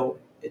me go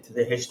into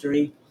the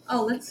history.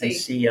 Oh, let's see. And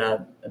see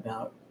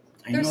about.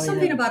 There's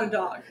something about a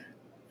dog,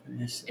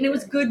 and it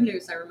was good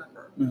news. I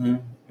remember. Mm-hmm.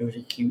 It was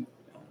a cute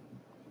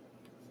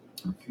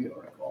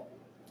article.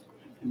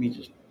 Let me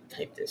just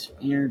type this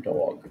here.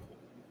 Dog.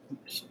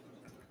 Oops.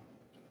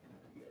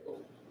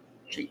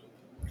 Gee.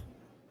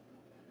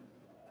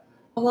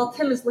 While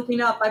Tim is looking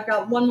up, I've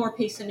got one more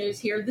piece of news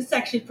here. This is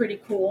actually pretty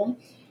cool.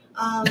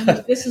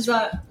 This is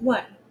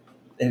what?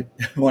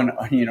 One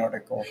Onion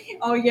article.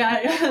 Oh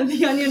yeah,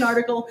 the Onion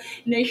article.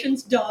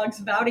 Nation's dogs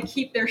vow to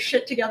keep their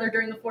shit together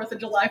during the 4th of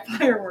July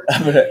fireworks.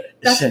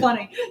 That's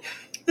funny.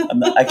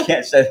 I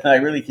can't send. I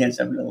really can't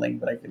send them the link,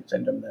 but I can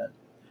send them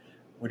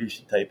what you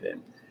should type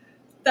in.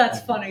 That's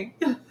funny.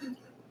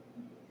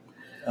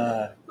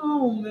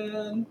 Oh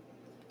man.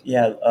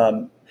 Yeah.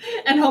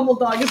 And Humble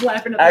Dog is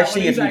laughing at that.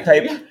 Actually,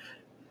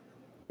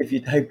 if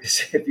you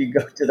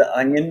go to the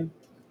Onion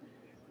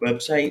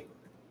website,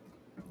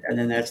 and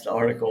then that's the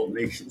article,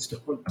 Nation's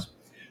Dogs.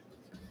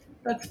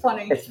 That's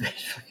funny. It's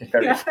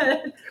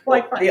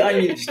quite funny. The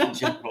Onion's in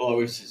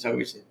general is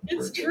always.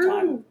 It's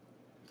true.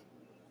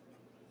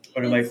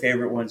 One of my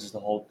favorite ones is the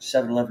whole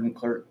 7-Eleven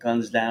clerk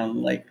guns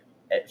down like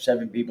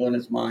 7 people in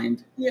his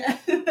mind. Yeah,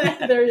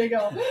 there you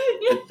go.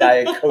 The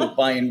Diet Coke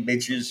buying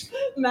bitches.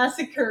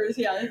 Massacres,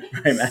 yeah.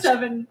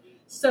 Right,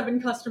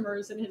 7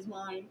 customers in his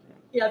mind.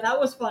 Yeah, that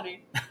was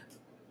funny.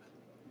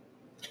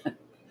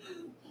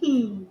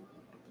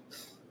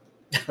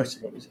 That was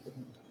always good.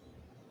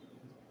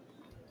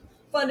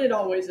 But it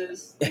always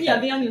is. Yeah,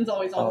 the Onion's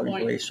always on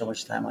point. You waste so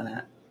much time on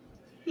that.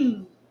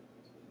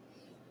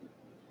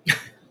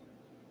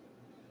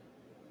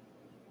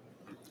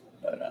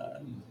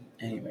 But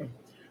anyway,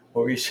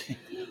 what were were you saying?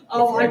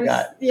 Oh, Before I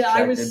got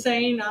I was distracted.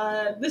 saying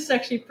this is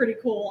actually pretty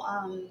cool.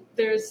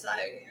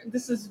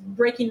 This is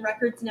breaking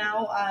records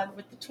now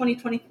with the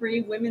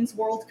 2023 Women's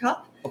World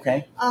Cup.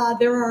 Okay.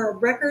 There are a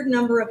record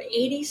number of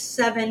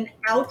 87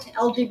 out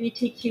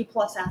LGBTQ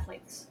plus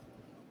athletes.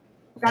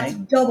 That's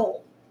Okay.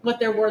 double what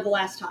there were the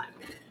last time,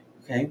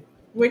 Okay.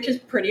 which is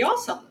pretty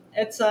awesome.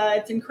 It's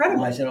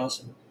incredible. Why is it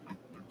awesome?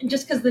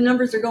 Just because the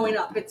numbers are going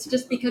up. It's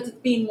just because it's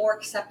being more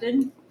accepted.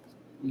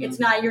 Mm-hmm. It's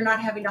not, you're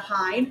not having to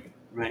hide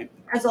Right.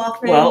 as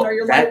often. Well, or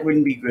you're that like,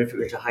 wouldn't be good if it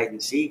was a hide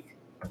and seek.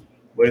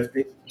 What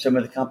if some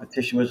of the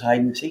competition was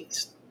hide and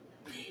seeks?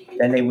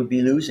 Then they would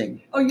be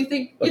losing. Oh, you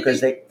think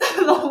because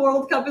the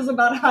World Cup is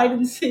about hide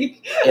and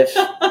seek? If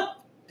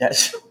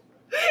that's,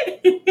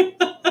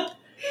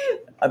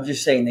 I'm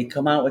just saying they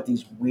come out with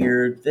these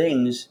weird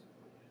things.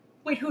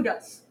 Wait, who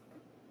does?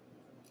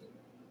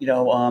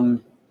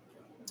 The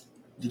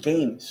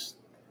games.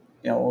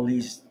 All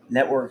these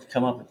networks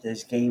come up with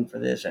this game for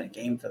this and a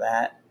game for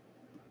that.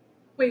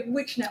 Wait,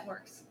 which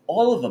networks?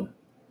 All of them.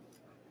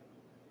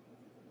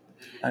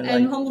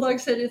 And Humble Dog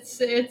said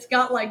it's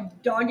got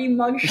like doggy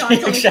mug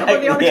shots on the cover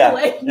of the article. Yeah,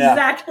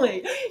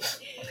 exactly.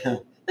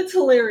 That's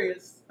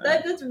hilarious.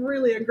 That's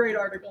really a great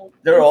article.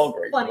 They're all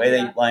great. Funny, the way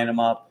they line them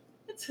up.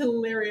 It's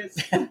hilarious.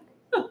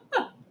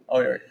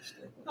 Oh, there it is.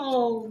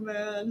 Oh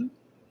man.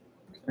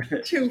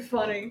 Too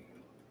funny.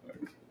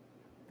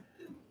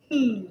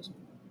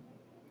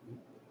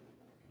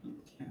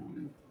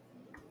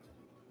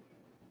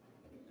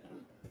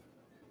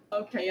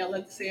 Okay, yeah,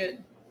 let's see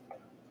it.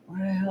 What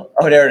the hell?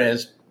 Oh, there it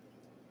is.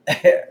 All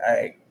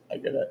right, I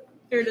get it.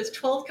 Here it is.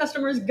 12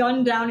 customers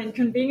gunned down in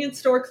convenience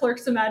store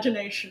clerk's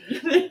imagination.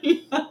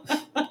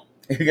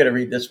 You got to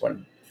read this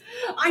one.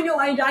 I know.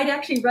 I'd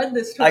actually read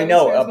this. I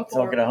know. I'm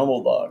before. talking to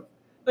Humble Dog.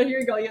 But here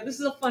you go. Yeah, this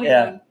is a funny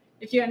one.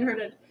 If you hadn't heard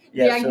it,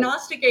 the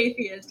agnostic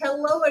atheist.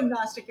 Hello,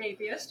 agnostic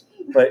atheist.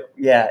 But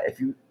yeah,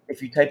 if you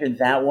type in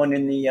that one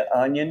in the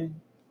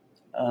Onion,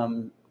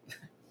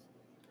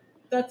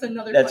 that's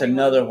another. That's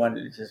another one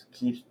that just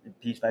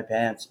keeps my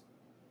pants.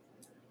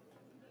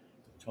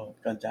 So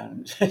gun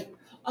down.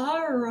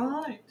 All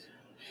right.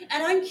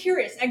 And I'm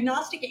curious,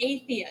 agnostic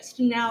atheist.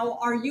 Now,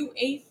 are you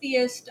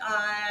atheist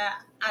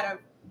out of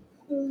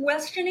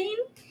questioning,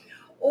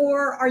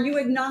 or are you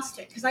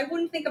agnostic? Because I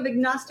wouldn't think of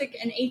agnostic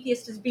and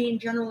atheist as being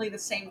generally the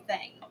same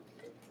thing.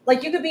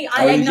 Like you could be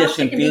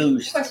agnostic and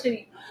be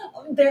questioning.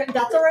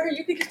 That's all right. Or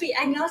you could just be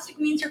agnostic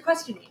means you're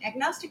questioning.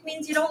 Agnostic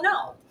means you don't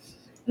know.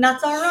 And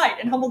that's all right.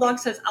 And Humble Dog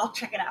says, I'll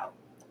check it out.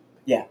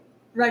 Yeah.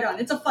 Right on.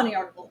 It's a funny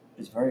article.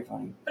 It's very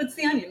funny. But it's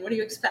the Onion. What do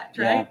you expect,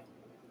 right? Yeah.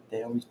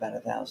 They always bat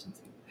 1,000.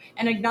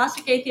 An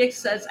agnostic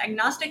atheist says,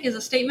 agnostic is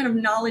a statement of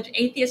knowledge.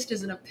 Atheist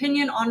is an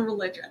opinion on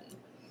religion.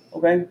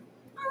 Okay.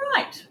 All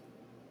right.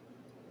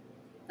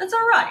 That's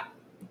all right.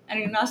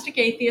 An agnostic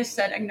atheist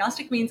said,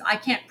 agnostic means I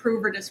can't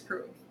prove or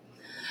disprove.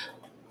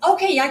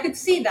 Okay, I could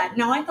see that.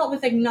 Now, I thought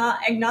with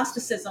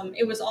agnosticism,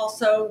 it was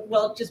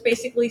also, just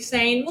basically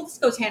saying, this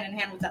goes hand in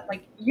hand with that.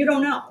 Like, you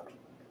don't know.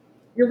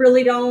 You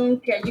really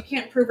don't. Yeah, you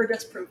can't prove or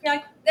disprove.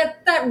 Yeah,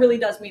 that really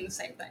does mean the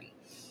same thing.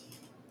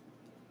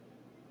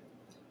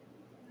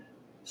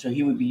 So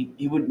he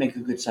would make a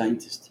good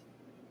scientist.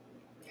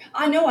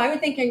 I know. I would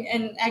think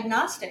an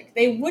agnostic,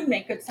 they would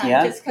make good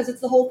scientists because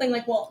it's the whole thing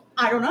like,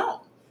 I don't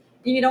know.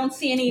 You don't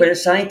see any. But a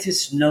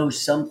scientist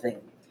knows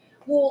something.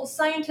 Well,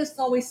 scientists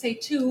always say,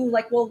 too,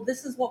 like,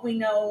 this is what we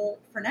know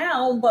for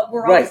now, but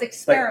we're always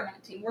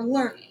experimenting. We're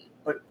learning.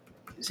 But,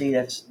 see,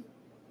 that's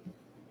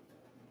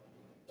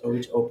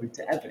always open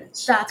to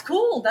evidence. That's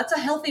cool. That's a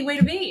healthy way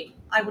to be,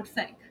 I would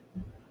think.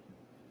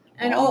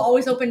 And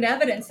always open to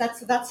evidence.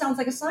 That sounds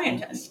like a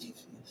scientist.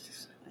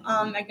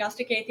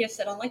 Agnostic atheist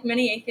said, unlike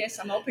many atheists,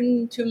 I'm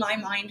open to my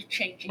mind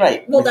changing.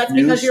 Right. Well, that's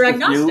because you're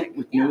agnostic.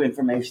 With new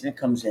information that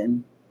comes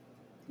in,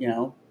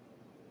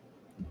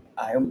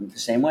 I am the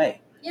same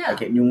way. Yeah. I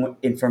get new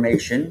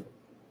information,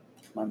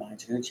 my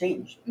mind's going to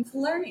change. It's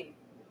learning.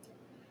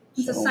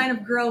 It's a sign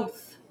of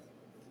growth.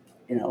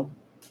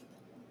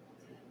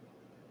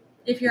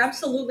 If you're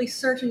absolutely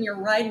certain you're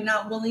right and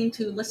not willing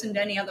to listen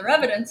to any other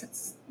evidence,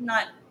 it's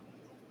not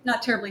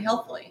terribly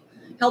helpful,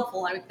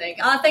 I would think.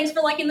 Thanks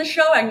for liking the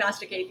show,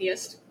 Agnostic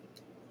Atheist.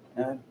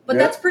 But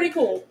that's pretty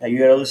cool. Now you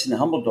got to listen to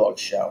Humble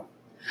Dog's show.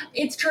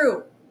 It's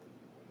true.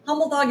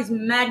 Humble Dog is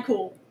mad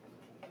cool.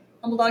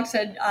 Humble Dog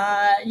said,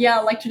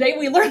 like today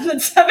we learned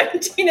that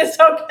 17 is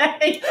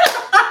okay.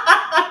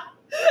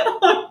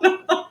 Oh,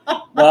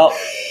 no. Well.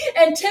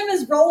 And Tim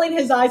is rolling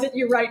his eyes at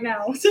you right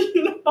now. So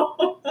you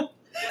know.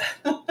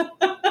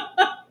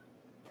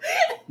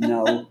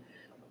 No.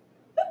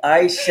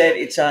 I said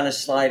it's on a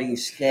sliding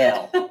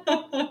scale.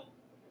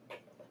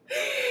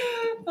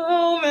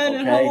 Oh, man. Okay.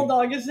 And Humble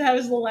Dog has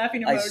his little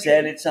laughing emoji. I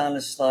said it's on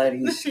a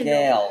sliding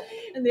scale.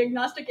 And the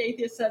agnostic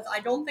atheist says,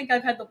 I don't think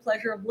I've had the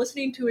pleasure of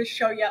listening to his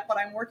show yet, but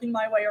I'm working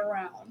my way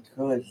around.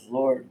 Good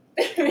Lord.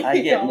 I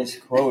get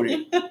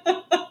misquoted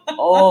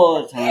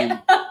all the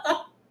time.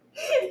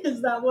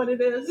 Is that what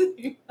it is?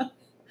 My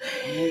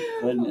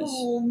goodness.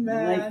 Oh,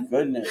 man. My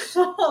goodness.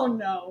 Oh,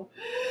 no.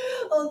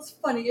 Oh, it's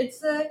funny.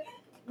 It's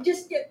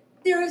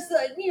there's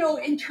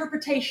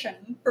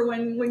interpretation for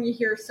when you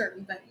hear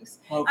certain things.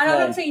 Okay. And I'm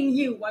not saying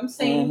you. I'm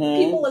saying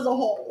people as a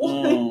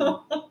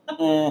whole.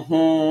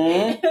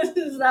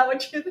 Is that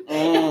what you?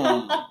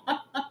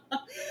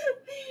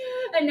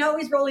 And now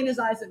he's rolling his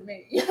eyes at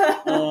me.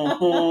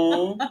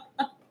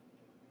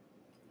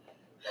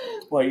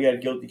 Well, you got a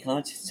guilty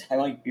conscience. I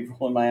might be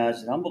rolling my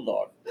eyes at Humble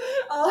Dog.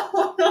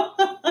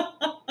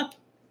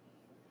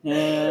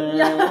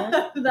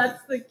 Yeah,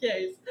 that's the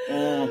case.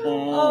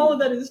 Oh,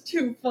 that is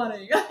too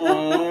funny.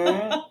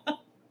 Oh,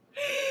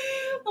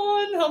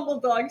 and Humble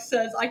Dog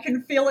says, "I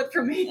can feel it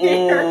from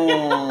here."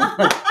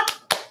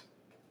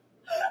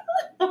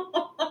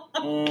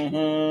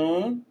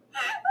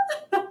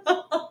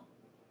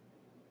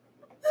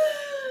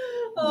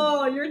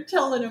 Oh, you're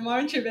telling him,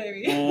 aren't you,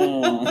 baby?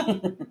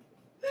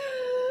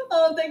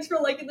 Oh, thanks for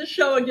liking the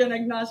show again,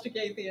 Agnostic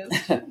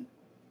Atheist.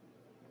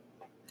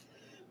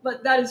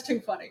 But that is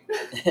too funny.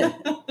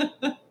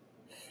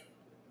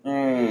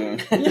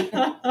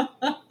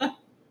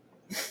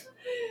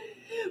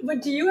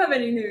 But do you have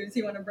any news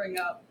you want to bring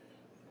up?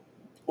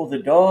 Well, the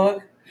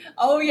dog.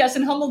 Oh yes,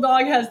 and Humble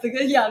Dog has the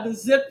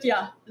zipped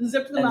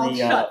the mouth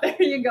shut.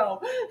 There you go.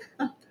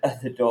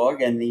 The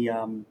dog and the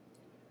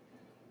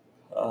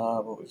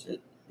what was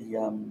it?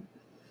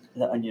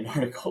 The Onion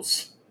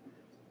articles.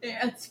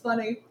 Yeah, it's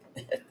funny.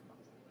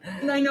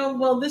 And I know,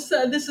 well, this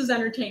is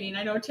entertaining.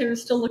 I know Tim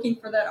is still looking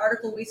for that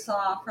article we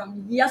saw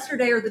from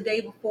yesterday or the day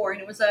before, and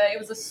it was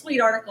a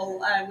sweet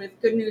article with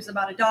good news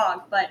about a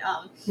dog. But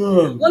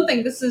one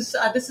thing, this is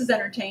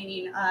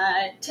entertaining.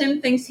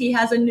 Tim thinks he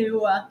has a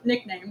new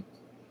nickname.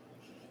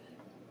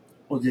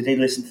 Well, did they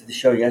listen to the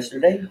show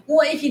yesterday?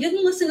 Well, if you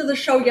didn't listen to the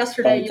show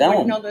yesterday, you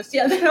wouldn't know this.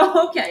 Yeah,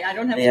 okay, I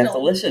don't have. They have to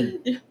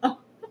listen. Yeah.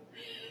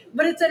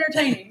 But it's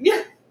entertaining.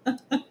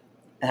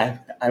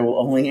 I will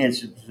only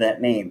answer to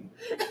that name.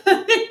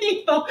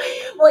 Well,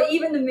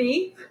 even to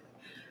me.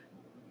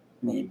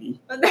 Maybe.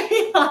 Well,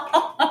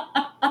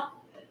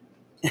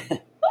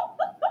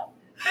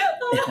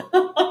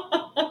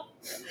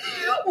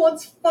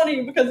 it's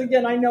funny because,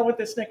 again, I know what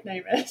this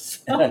nickname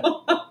is.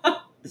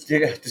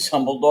 Does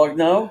Humble Dog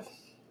know?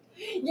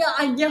 Yeah,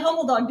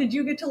 Humble Dog. Did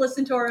you get to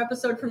listen to our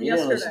episode from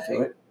yesterday? Listen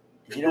to it.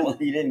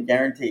 You didn't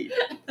guarantee.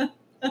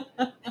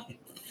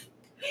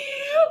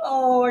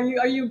 Oh,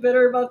 are you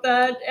bitter about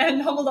that?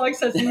 And Humble Dog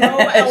says no,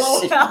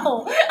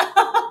 LOL.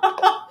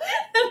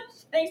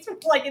 Thanks for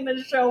liking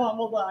the show,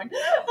 Humble Dog.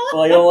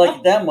 Well, I don't like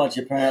it that much,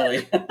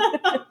 apparently.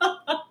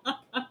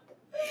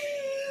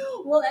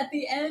 Well, at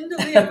the end of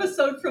the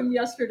episode from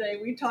yesterday,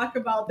 we talk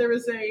about it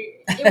was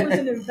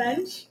an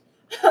event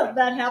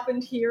that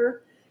happened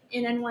here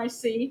in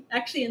NYC,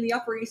 actually in the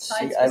Upper East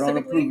Side. I don't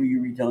approve of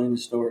you retelling the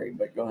story,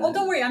 but go ahead. Well,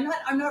 don't worry, I'm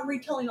not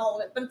retelling all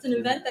of it, but it's an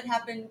event that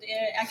happened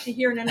actually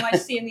here in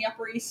NYC in the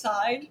Upper East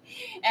Side,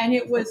 and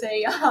it was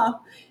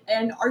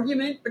an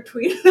argument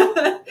between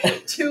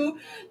two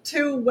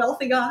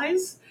wealthy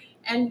guys.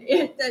 And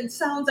it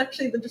sounds,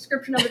 actually, the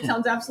description of it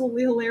sounds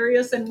absolutely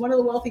hilarious. And one of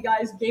the wealthy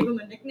guys gave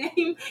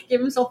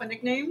himself a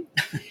nickname.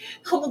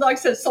 Humble Dog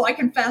says, "So I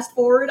can fast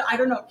forward." I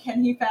don't know.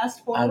 Can he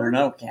fast forward? I don't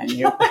know. Can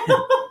you?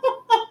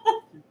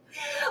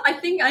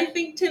 I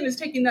think Tim is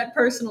taking that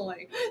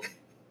personally.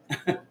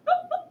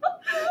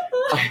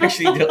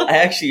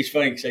 It's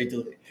funny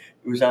because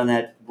it was on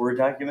that Word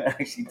document. I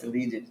actually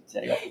deleted it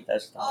today off the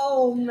desktop.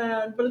 Oh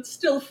man, but it's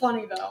still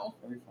funny though.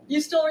 Very funny.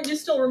 You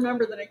still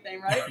remember the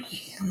nickname, right?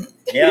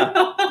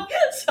 Yeah.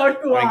 So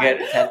do I. I get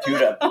it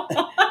tattooed up.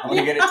 I'm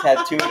gonna get it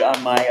tattooed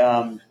on my.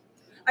 Are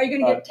you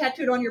gonna get it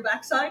tattooed on your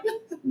backside?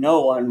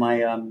 No, on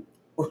my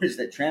what is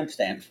that, tramp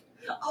stamp?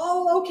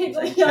 Oh, okay,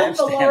 but yeah,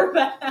 the lower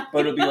back.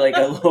 But it'll be like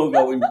a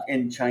logo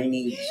in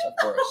Chinese, of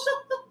course.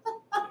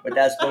 But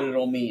that's what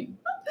it'll mean.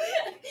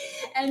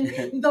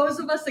 And those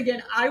of us,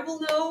 again, I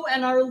will know,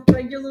 and our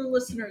regular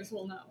listeners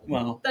will know.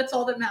 Well, that's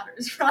all that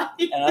matters, right?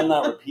 And I'm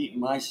not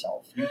repeating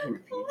myself. You can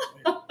repeat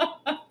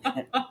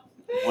it.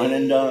 One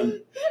and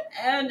done.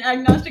 And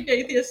Agnostic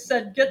Atheist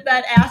said, "Get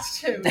that ass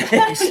too."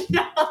 That's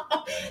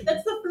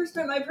the first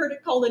time I've heard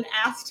it called an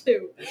ass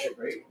too.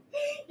 Right.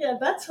 Yeah,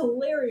 that's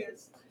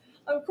hilarious.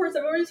 Of course,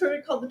 I've always heard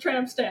it called the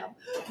tramp stamp,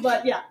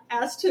 but yeah,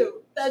 ass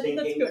too. That's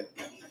good.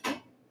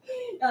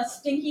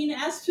 Stinking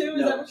ass too.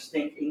 Is that what?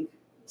 Stinking.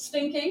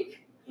 Stinking.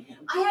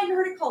 I hadn't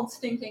heard it called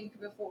stinking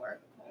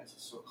before. That's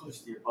so close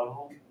to your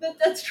butthole.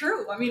 That's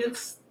true. I mean,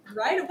 it's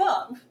right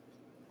above.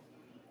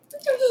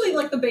 It's usually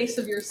like the base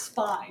of your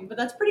spine, but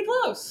that's pretty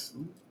close.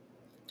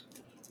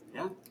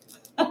 Yeah.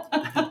 You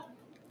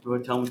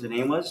want to tell them what the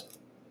name was?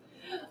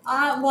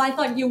 Well, I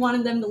thought you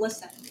wanted them to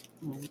listen.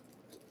 Mm-hmm.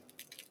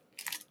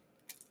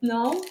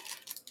 No?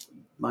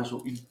 Might as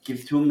well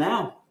give it to them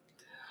now.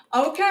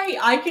 Okay,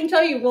 I can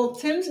tell you. Well,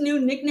 Tim's new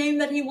nickname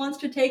that he wants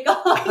to take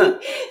on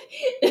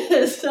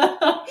is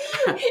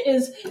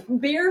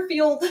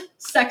Beerfield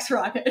Sex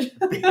Rocket.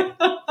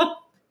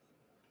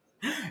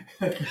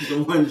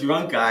 The one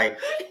drunk guy,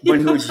 when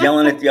he was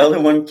yelling at the other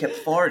one,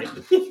 kept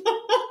farting.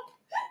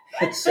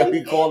 So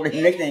he called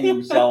him, nicknamed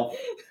himself.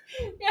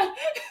 Yeah.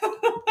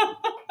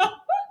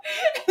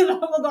 And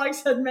Uncle Dog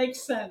said,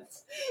 makes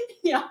sense.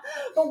 Yeah.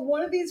 But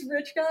one of these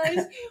rich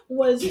guys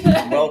was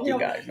Wealthy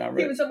guys, not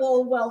he rich. was a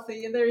little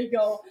wealthy, and there you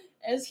go.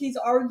 As he's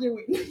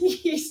arguing,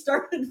 he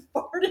started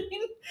farting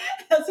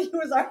as he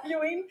was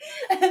arguing,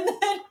 and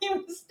then he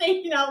was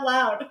stating out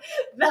loud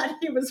that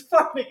he was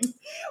farting,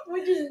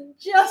 which is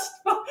just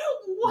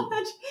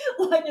what?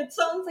 Like, it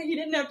sounds like he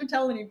didn't have to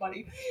tell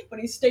anybody, but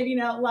he's stating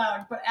out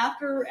loud. But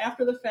after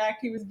the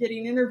fact, he was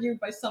getting interviewed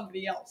by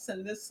somebody else,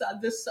 and this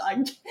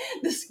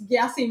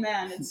gassy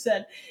man had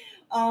said,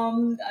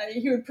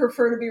 he would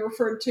prefer to be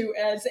referred to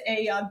as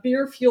a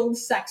beer-fueled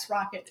sex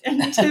rocket.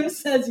 And Tim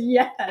says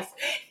yes.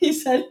 He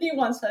said he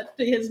wants that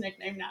to be his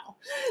nickname now.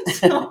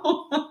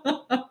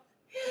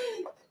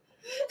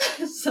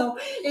 So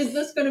is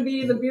this going to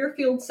be the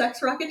beer-fueled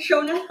sex rocket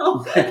show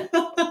now?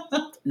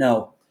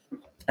 No,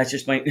 that's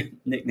just my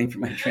nickname for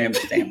my tramp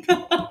stamp.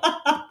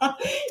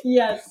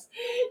 Yes,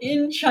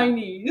 in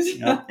Chinese.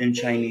 Yep, in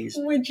Chinese.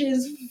 Which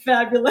is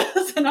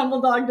fabulous. And Uncle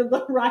Dog did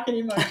the rocket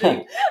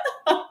emoji.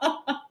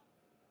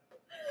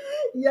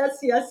 Yes.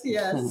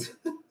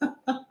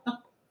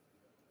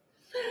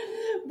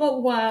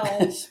 But wow.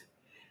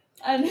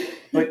 And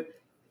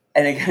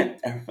again,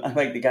 I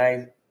like the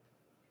guy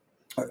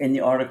in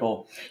the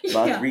article,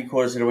 about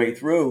 3/4 of the way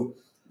through,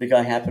 the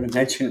guy happened to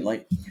mention,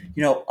 like,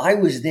 I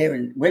was there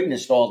and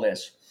witnessed all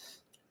this.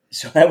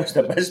 So that was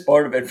the best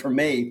part of it for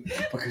me,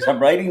 because I'm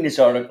writing this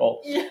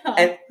article,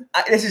 and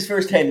this is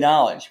firsthand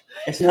knowledge.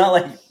 It's not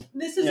like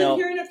this isn't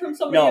hearing it from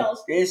somebody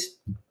else.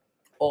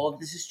 All of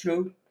this is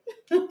true.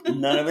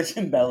 None of it's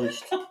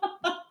embellished.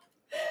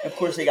 Of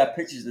course, they got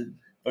pictures of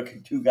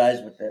fucking two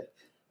guys with it.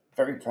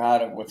 Very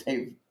proud of what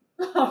they've,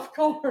 of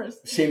course,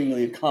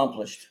 seemingly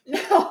accomplished.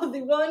 No,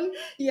 the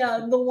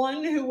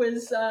one who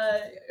was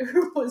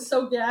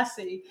so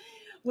gassy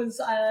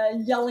was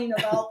yelling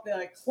about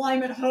the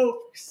climate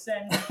hoax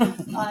and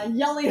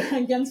yelling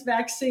against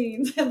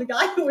vaccines, and the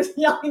guy who was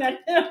yelling at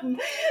him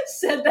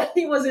said that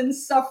he was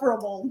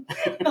insufferable.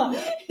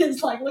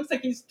 It's like, looks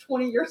like he's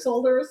 20 years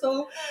older or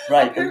so.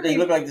 Right, they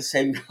look like the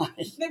same guy.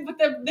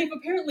 They've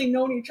apparently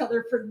known each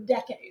other for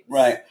decades.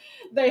 Right.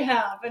 They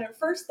have. And at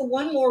first, the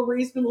one more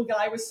reasonable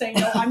guy was saying,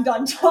 no, I'm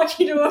done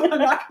talking to him.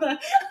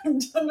 I'm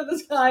done with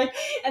this guy.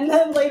 And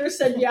then later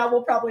said, yeah,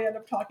 we'll probably end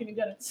up talking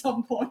again at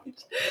some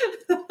point.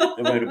 They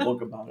write a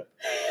book about it.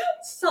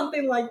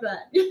 Something like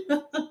that.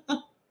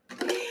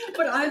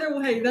 But either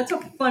way, that's a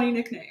funny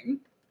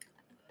nickname.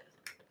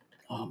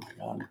 Oh my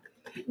God.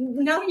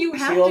 Now you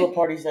have see all the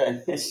parties that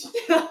I miss.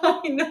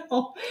 I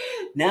know.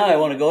 Now I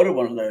want to go to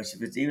one of those.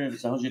 Even if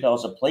it's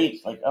 $100 a plate,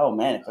 it's like, oh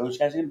man, if those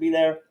guys are gonna be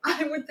there,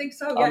 I would think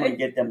so. I'm gonna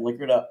get them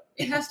liquored up.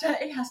 It has to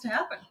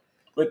happen.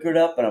 Liquored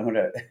up, and I'm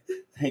gonna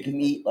make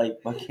them eat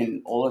like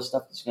fucking all the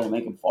stuff that's gonna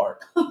make them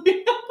fart.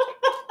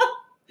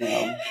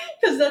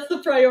 Because that's the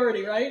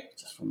priority, right?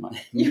 Just for my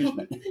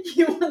amusement.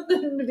 You want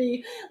them to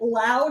be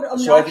loud,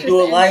 obnoxious, so I can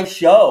do a live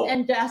show.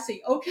 And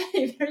gassy.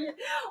 Okay, there you.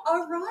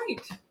 All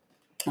right.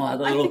 Oh, I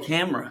have a little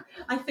camera.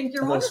 I think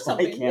you're onto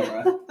something.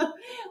 Camera.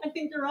 I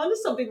think you're onto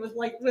something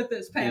with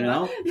this,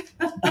 Panda.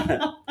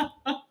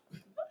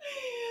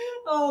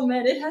 Oh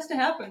man, it has to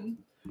happen,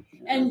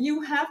 and you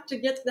have to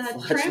get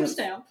that tramp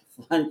stamp.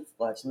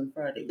 Flatland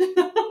Friday.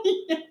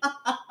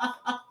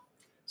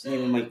 It's the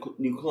name of my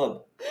new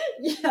club.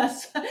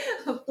 Yes,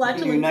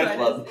 Flatland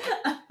Fridays.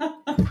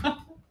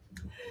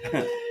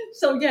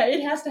 So yeah,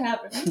 it has to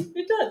happen.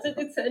 It does.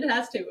 It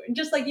has to.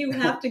 Just like you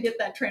have to get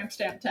that tramp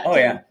stamp tattoo. Oh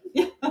yeah.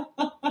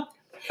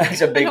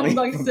 That's a big leap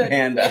for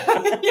Panda.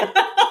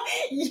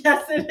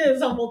 Yes, it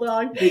is, Humble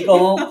Dog.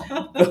 Go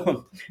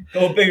home.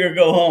 Go big or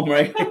go home,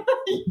 right?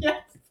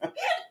 Yes.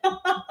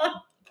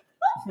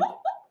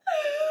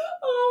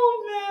 Oh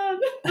man.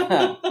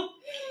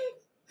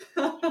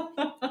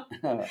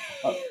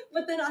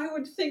 But then I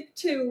would think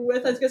too,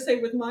 with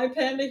my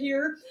Panda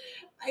here,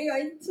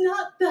 it's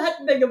not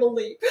that big of a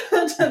leap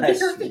to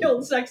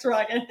beer-fueled sex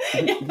rocket.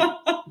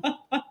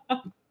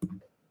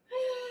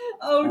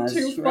 Oh, that's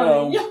too true.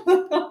 Funny.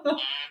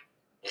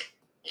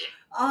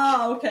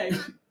 Okay.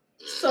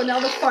 So now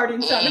the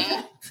farting sound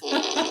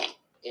effect.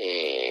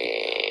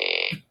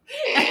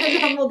 And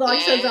Humble Dog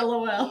says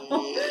LOL.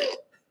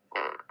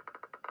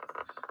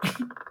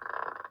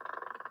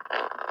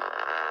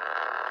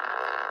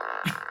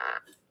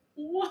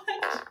 What?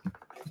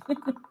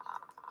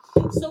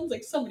 Sounds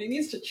like somebody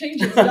needs to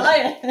change his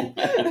diet.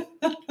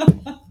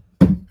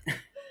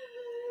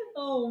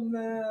 Oh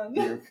man.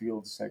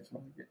 Beer-fueled sex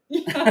rocket.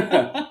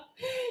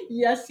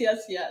 Yes.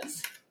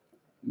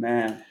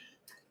 Man.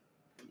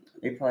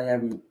 They probably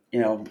have him, I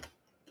don't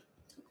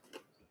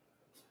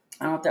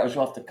know if that was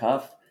off the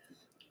cuff,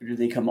 or did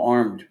they come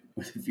armed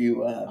with a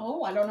few...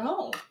 I don't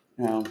know.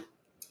 No.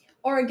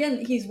 Or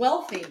again, he's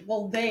wealthy.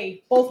 Well,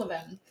 both of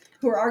them,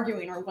 who are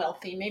arguing are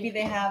wealthy. Maybe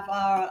they have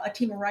a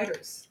team of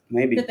writers.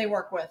 Maybe. That they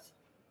work with.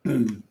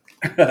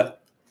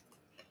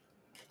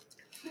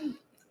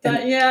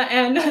 Yeah,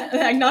 and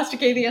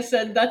Agnostic Atheist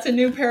said that's a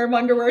new pair of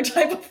underwear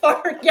type of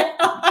fart.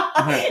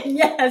 Yeah.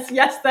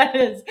 Yes, that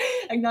is.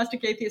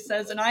 Agnostic Atheist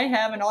says, and I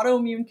have an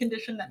autoimmune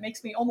condition that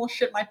makes me almost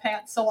shit my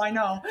pants, so I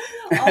know.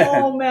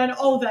 Oh man,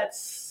 that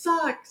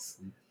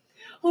sucks.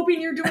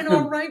 Hoping you're doing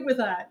all right with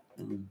that.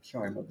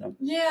 Sorry about that.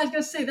 Yeah, I was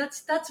gonna say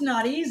that's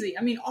not easy.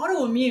 I mean,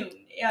 autoimmune,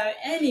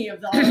 any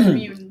of the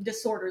autoimmune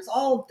disorders,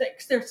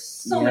 there's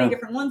so many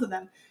different ones of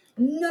them.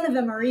 None of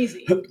them are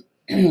easy.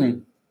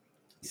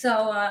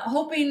 So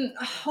hoping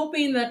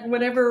that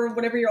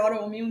whatever your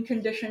autoimmune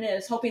condition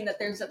is, hoping that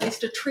there's at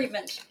least a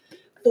treatment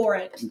for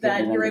it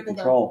that you're able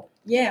control.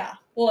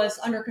 As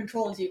under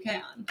control as you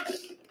can.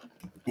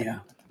 Yeah.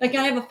 Like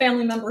I have a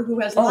family member who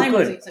has Lyme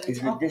disease.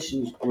 His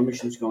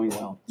remission's going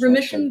well.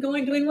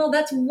 Doing well.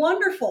 That's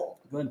wonderful.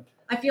 Good.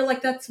 I feel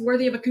like that's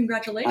worthy of a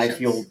congratulations. I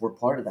feel we're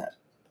part of that.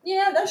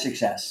 Yeah, that's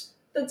success.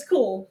 That's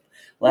cool.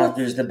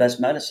 Laughter's the best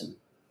medicine.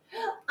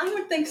 I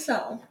would think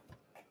so.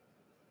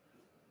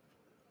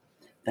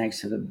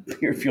 Thanks to the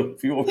beer fuel.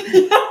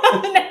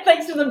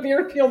 Thanks to the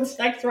beer fueled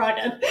sex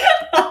rocket.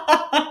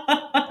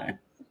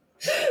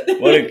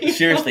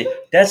 Seriously,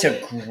 that's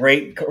a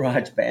great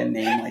garage band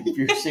name. Like if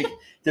you're sick,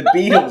 the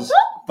Beatles,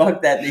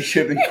 fuck that. They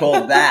should have been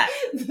called that.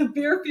 The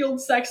beer fueled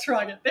sex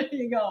rocket. There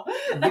you go.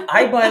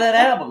 I buy that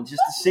album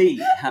just to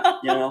see,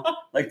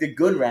 like the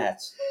Good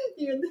Rats.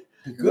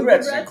 The Good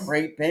Rats is a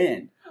great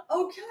band.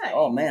 Okay.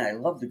 Oh man, I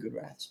love the Good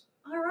Rats.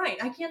 All right,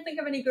 I can't think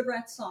of any Good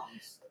Rats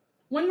songs.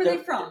 When were they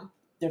from?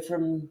 They're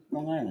from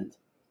Long Island.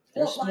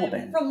 They're a small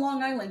band. From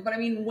Long Island, but I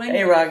mean, when?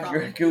 Hey, Rocky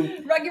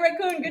Raccoon. Rocky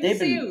Raccoon, good to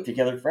see you. They've been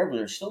together forever.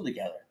 They're still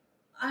together.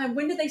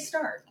 When did they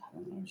start? I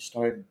don't know.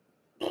 Started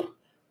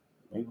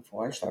way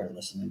before I started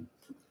listening.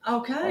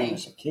 Okay. When I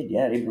was a kid,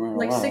 yeah, they've been around a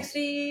while. Like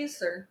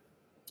 60s or?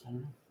 I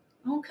don't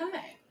know.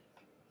 Okay.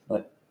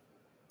 But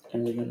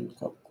they got a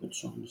couple good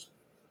songs.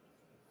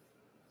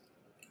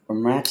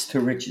 From Rats to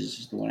Riches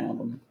is the one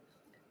album.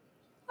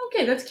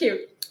 Okay, that's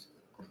cute.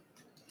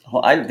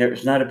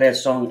 There's not a bad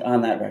song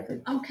on that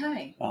record.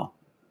 Okay. Well,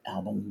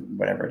 album,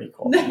 whatever they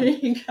call it. There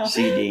it. you go.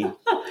 CD.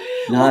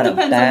 Not a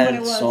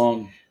bad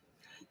song.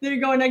 There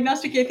you go. An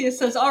Agnostic Atheist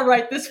says, all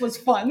right, this was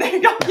fun. There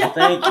you go. Yeah.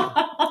 Thank you.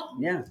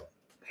 Yeah.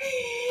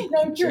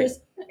 Now, I'm curious.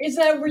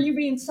 Were you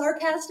being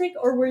sarcastic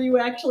or were you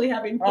actually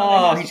having fun?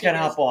 Oh, he's got to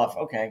hop off.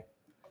 Okay.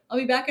 I'll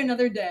be back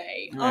another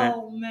day. Right.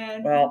 Oh,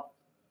 man. Well,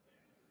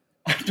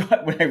 I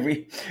thought when I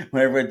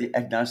read the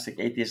Agnostic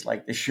Atheist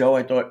like the show,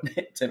 I thought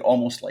it said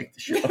almost like the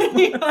show.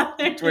 Yeah,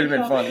 it would have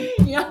been funny.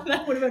 Yeah,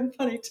 that would have been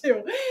funny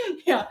too.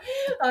 Yeah,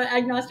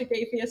 Agnostic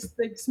Atheist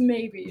thinks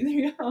maybe.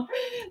 You know,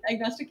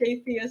 Agnostic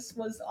Atheist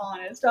was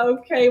honest.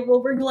 Okay,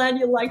 well, we're glad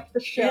you liked the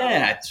show.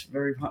 Yeah,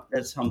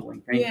 that's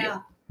humbling. Thank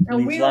you.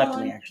 It means a lot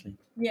to me, actually.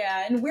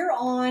 Yeah, and we're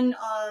on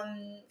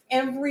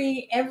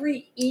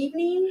every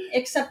evening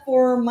except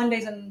for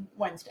Mondays and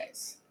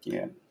Wednesdays.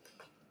 Yeah.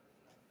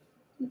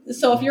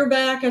 So if you're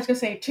back, I was going to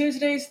say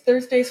Tuesdays,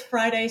 Thursdays,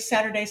 Fridays,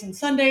 Saturdays, and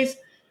Sundays,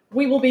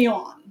 we will be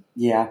on.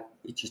 Yeah,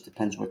 it just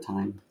depends what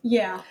time.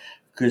 Yeah.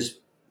 Because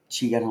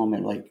she got home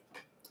at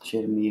she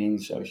had a meeting,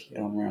 so she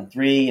got home around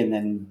 3, and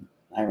then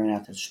I ran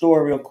out to the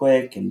store real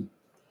quick, and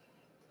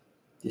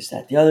this,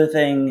 that, the other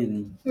thing,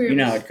 and you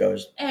know how it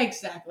goes.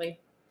 Exactly.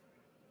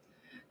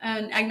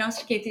 And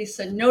Agnostic Atheist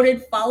said,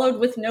 noted, followed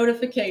with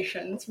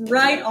notifications.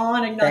 Right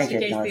on,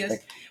 Agnostic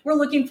Atheist. We're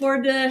looking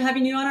forward to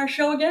having you on our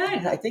show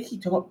again. I think he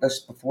told us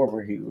before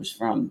where he was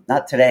from.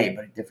 Not today,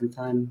 but a different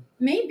time.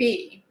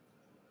 Maybe.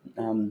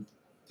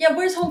 Yeah,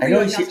 where's home for you,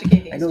 Agnostic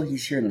Atheist? I know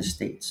he's here in the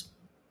States.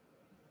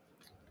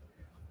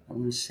 I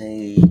want to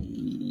say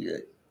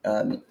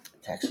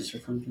Texas or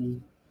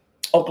something.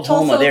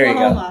 Oklahoma, Tulsa, there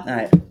Oklahoma. You go. All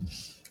right.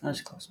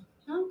 That's close.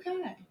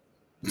 Okay.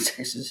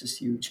 Texas is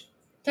huge.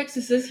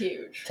 Texas is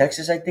huge.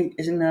 Texas, I think,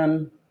 isn't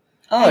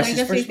it's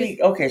his first week.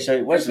 Okay, so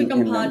it wasn't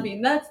first week on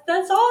Podbean.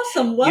 That's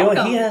awesome. Welcome. You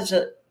know, he has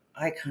an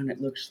icon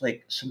that looks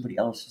like somebody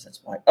else's. That's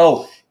why.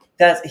 Oh,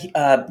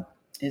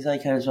 his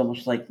icon is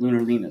almost like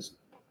Lunar Lena's.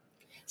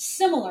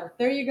 Similar.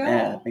 There you go.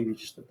 Yeah, maybe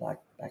just the black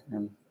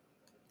background.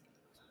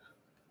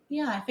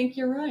 Yeah, I think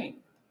you're right.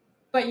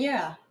 But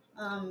yeah,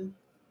 and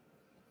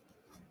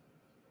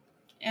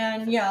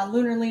yeah,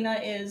 Lunar Lena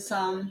is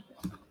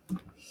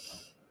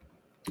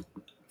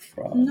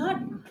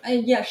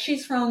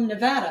she's from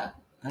Nevada.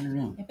 I don't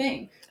know. I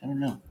think. I don't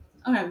know.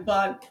 Okay,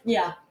 but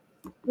yeah,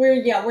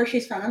 where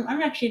she's from,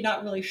 I'm actually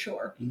not really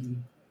sure. Mm-hmm.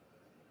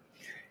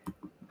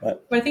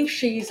 But I think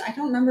I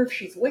don't remember if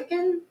she's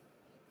Wiccan.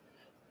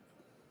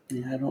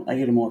 Yeah, I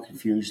get them all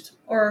confused.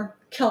 Or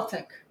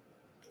Celtic.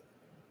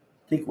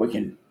 I think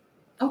Wiccan.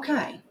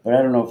 Okay. But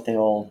I don't know if they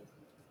all,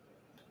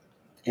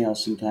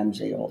 sometimes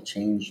they all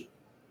change,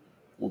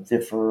 will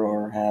differ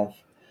or have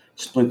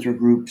splinter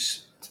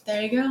groups.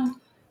 There you go.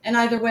 And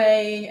either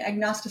way,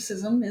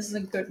 agnosticism is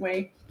a good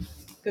way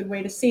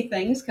to see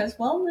things because,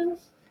 well,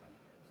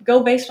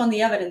 go based on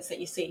the evidence that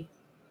you see.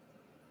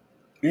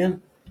 Yeah.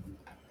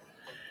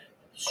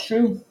 It's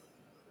true.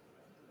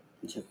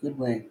 It's a good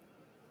way.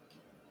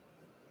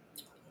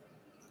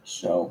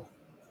 So,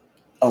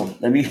 I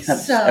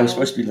was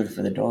supposed to be looking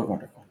for the dog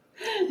article.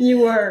 You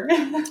were.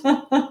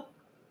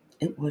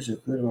 It was a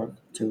good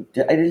article too.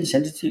 I didn't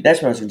send it to you.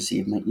 That's what I was going to see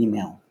in my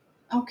email.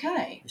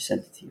 Okay. I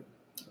sent it to you,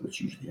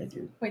 which usually I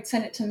do. Wait,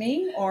 send it to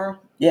me or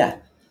Yeah,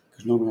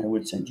 because normally I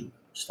would send you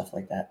stuff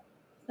like that.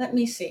 let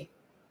me see.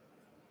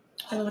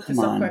 I'm gonna look Come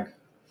this up on. quick.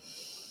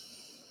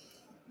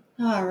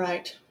 All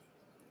right.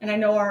 And I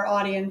know our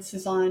audience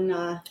is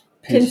on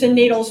pins and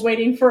needles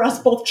waiting for us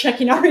both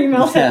checking our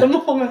emails at the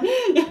moment.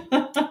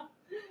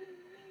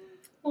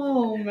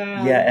 Oh,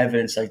 man. Yeah,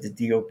 evidence like the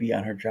DOP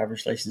on her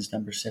driver's license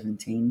number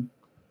 17.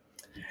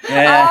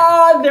 Yeah.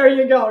 Ah, there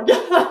you go.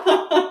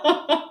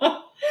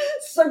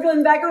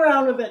 Circling back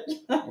around with it.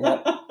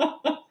 Yep.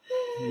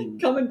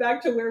 Coming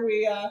back to where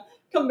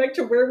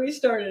we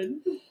started.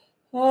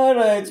 All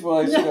right,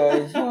 wise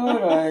guys. All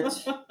right.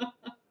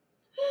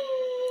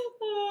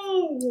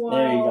 Oh, wow.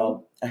 There you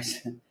go. I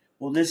said,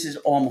 well, this is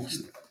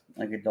almost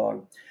like a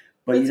dog.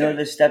 But Let's you know hear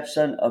it. the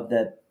stepson of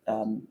that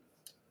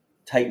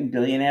Titan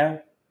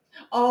billionaire?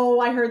 Oh,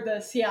 I heard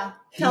this. Yeah.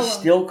 Tell He's him.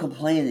 still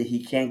complaining that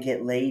he can't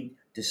get laid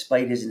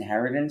despite his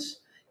inheritance.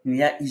 And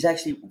he's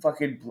actually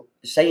fucking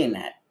saying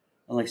that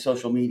on like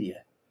social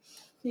media.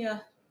 Yeah.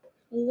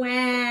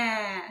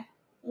 Wah.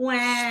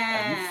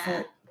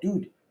 Wah.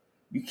 Dude,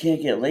 you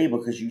can't get laid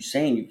because you're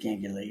saying you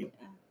can't get laid.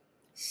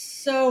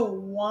 So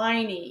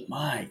whiny.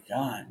 My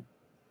God.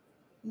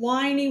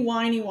 Whiny,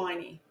 whiny,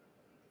 whiny.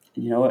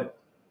 You know what?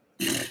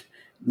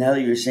 Now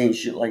that you're saying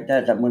shit like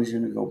that, that money's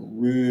going to go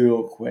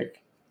real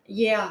quick.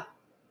 Yeah.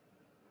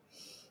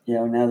 You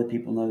know, now that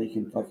people know they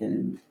can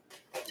fucking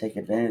take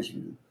advantage of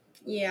you.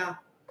 Yeah.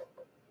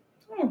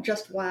 Oh,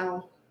 just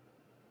wow.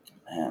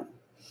 Man.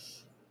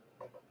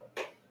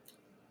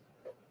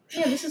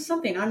 Yeah, this is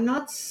something. I'm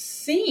not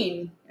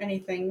seeing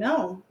anything,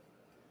 no,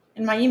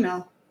 in my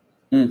email.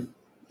 Yeah,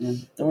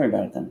 don't worry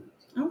about it then.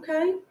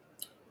 Okay.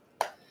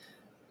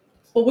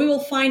 Well, we will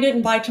find it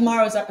and by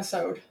tomorrow's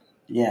episode.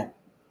 Yeah.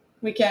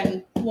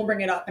 We'll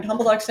bring it up. And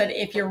Humble Dog said,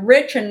 if you're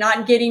rich and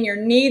not getting your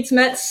needs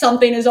met,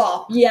 something is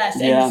off. Yes,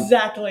 yeah.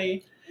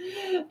 Exactly.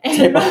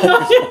 And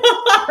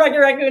Rocky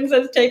Raccoon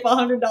says, tape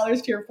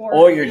 $100 to your forehead.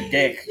 Or your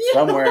dick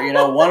somewhere, you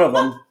know, one of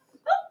them.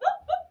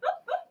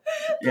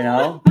 You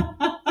know?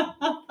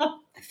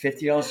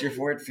 $50 to your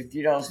forehead,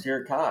 $50 to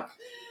your cock.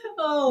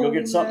 Oh, you'll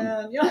get something.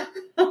 Man. Yeah.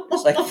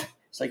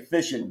 It's like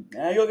fishing.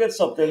 Yeah, you'll get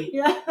something.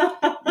 Yeah.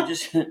 You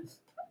just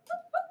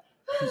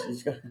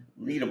gotta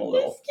lead them a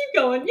little. Just keep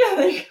going. Yeah,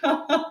 there you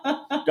go.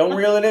 Don't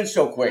reel it in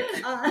so quick.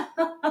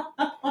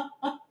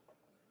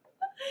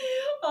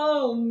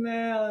 Oh,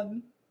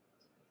 man.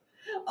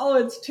 Oh,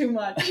 it's too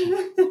much.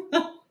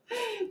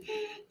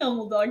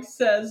 Humble Dog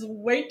says,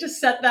 wait to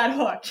set that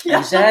hook.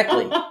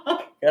 Exactly.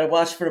 Gotta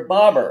watch for the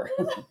bobber.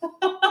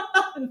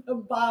 The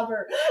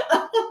bobber.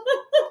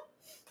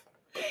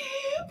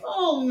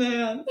 Oh,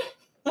 man.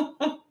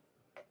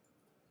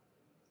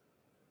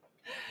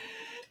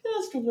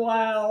 Just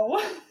wow.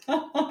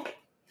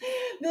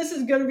 This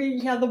is going to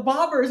be, the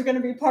bobber is going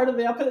to be part of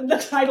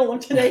the title of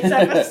today's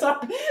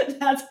episode.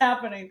 That's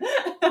happening.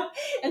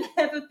 And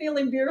I have a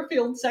feeling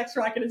Beerfield Sex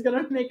Rocket is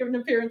going to make an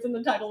appearance in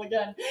the title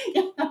again.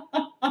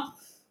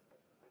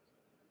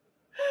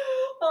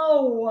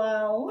 Oh,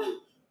 wow.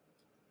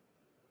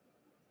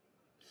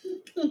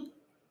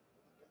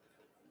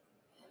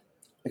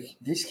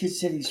 This kid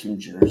said he's from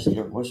Jersey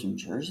or was from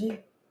Jersey?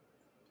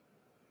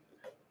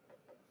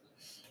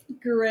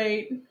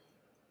 Great.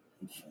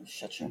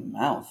 Shut your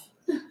mouth.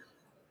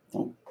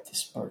 Don't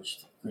disparage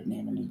the good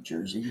name of New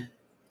Jersey.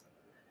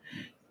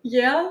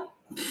 Yeah?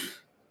 I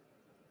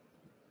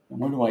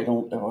wonder why you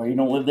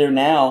don't live there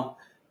now.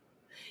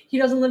 He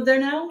doesn't live there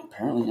now?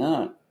 Apparently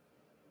not.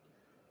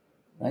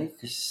 Right?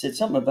 Because he said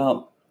something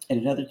about, in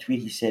another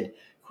tweet he said,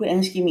 quit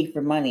asking me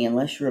for money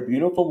unless you're a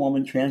beautiful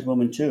woman, trans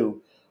woman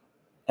too,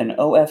 an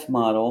OF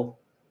model,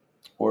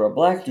 or a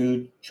black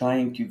dude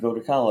trying to go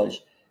to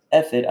college.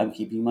 F it, I'm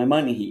keeping my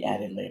money, he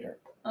added later.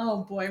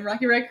 Oh boy,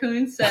 Rocky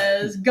Raccoon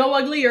says, go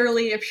ugly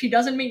early. If she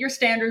doesn't meet your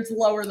standards,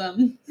 lower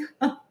them.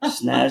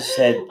 Snaz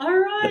said, all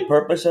right. The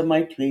purpose of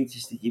my tweets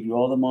is to give you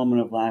all the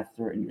moment of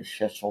laughter in your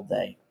stressful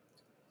day.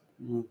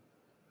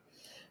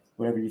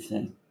 Whatever you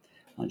think.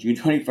 On June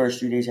 21st,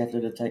 3 days after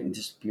the Titan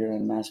disappeared on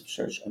a massive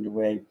search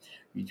underway,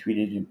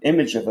 retweeted an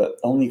image of a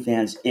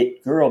OnlyFans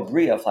it girl,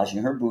 Bria,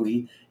 flashing her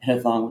booty in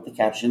a thong with the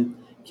caption,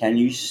 Can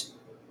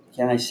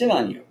I sit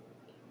on you?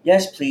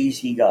 Yes, please,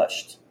 he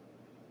gushed.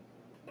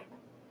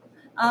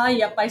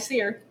 Yep, I see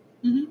her.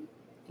 Mm-hmm.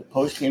 The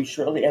post came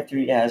shortly after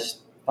he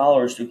asked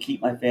followers to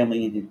keep my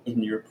family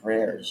in your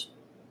prayers.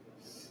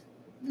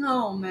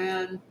 Oh,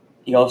 man.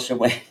 He also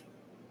went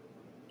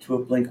to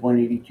a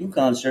Blink-182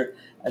 concert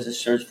as a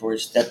search for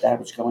his stepdad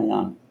was going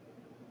on.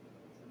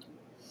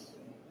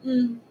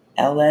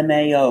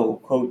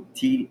 LMAO, quote,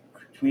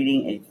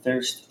 tweeting a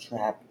thirst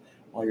trap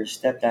while your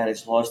stepdad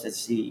is lost at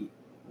sea.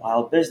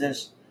 Wild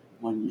business,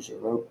 one user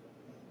wrote.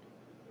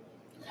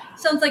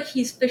 Sounds like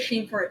he's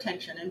fishing for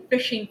attention and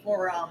fishing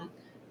for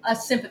a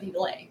sympathy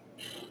lay.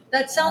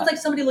 That sounds like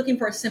somebody looking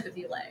for a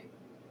sympathy lay.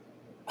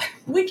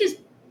 Which is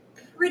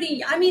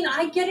pretty, I mean,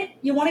 I get it.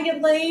 You want to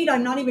get laid.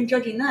 I'm not even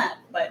judging that.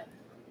 But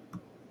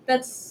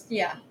That's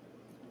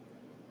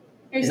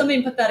There's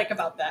something pathetic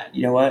about that.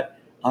 You know what?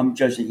 I'm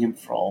judging him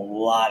for a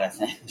lot of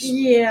things.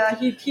 Yeah,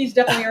 he's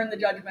definitely earned the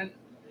judgment.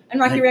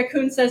 And Rocky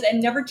Raccoon says,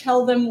 and never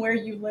tell them where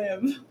you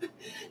live.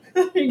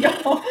 There you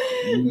go.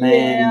 Man.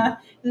 Yeah,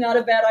 not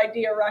a bad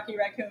idea, Rocky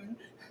Raccoon.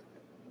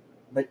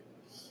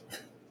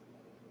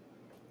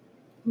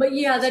 But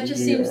yeah, that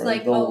just seems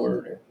like,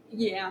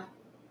 yeah.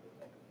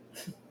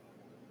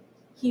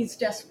 He's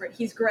desperate.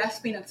 He's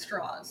grasping at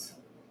straws.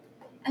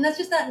 And that's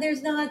just that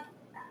there's not,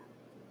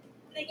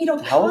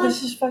 How old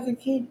is this fucking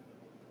kid?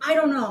 I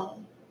don't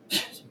know.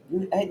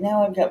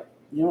 Now I've got,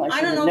 I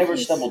should have never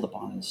stumbled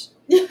upon this.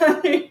 Yeah.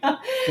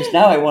 Because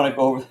now I want to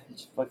go over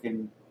this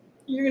fucking...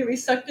 You're going to be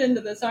sucked into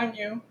this, aren't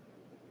you?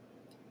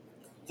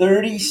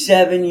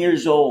 37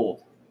 years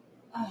old.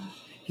 Oh.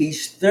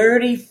 He's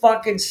 30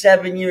 fucking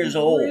 7 years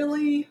old.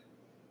 Really?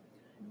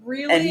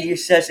 And he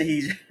says that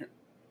he's...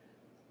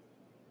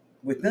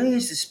 With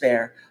millions to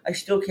spare, I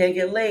still can't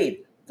get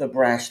laid, the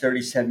brash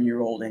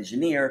 37-year-old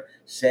engineer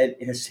said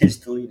in a since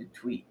deleted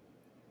tweet.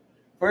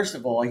 First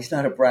of all, he's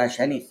not a brash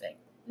anything.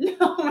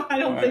 No, I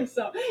don't think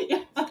so.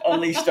 Yeah.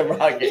 Unleash the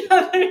rocket.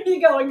 Yeah, there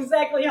you go.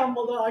 Exactly,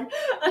 humble dog.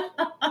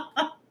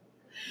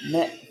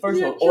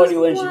 First of all,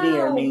 audio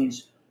engineer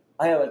means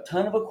I have a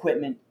ton of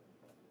equipment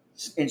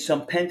in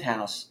some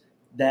penthouse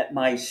that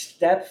my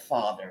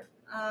stepfather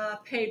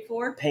paid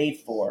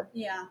for.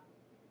 Yeah.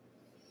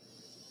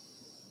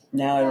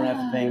 Now I don't have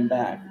to pay him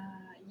back.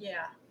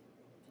 Yeah.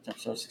 I'm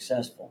so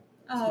successful.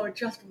 Oh,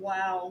 just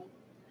wow.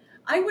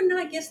 I would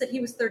not guess that he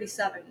was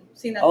 37,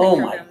 seeing that picture of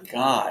him. Oh my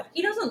God.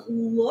 He doesn't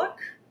look...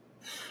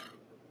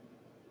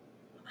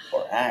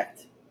 Or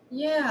act.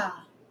 Yeah.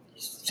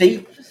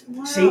 See?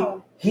 Wow. See?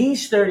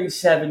 He's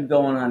 37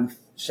 going on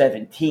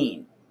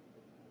 17.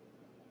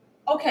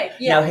 Okay,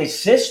 yeah. Now his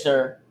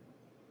sister,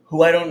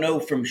 who I don't know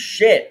from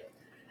shit,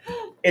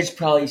 is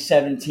probably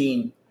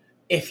 17,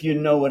 if you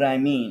know what I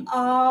mean.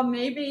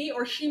 Maybe.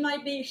 Or she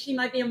might be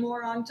a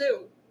moron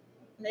too.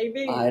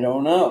 Maybe. I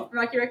don't know.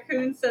 Rocky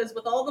Raccoon says,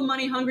 with all the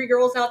money hungry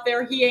girls out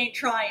there, he ain't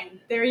trying.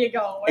 There you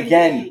go. And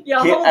again,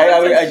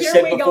 I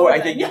said before. I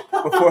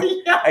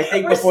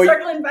think before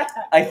circling back.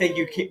 I think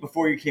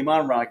before you came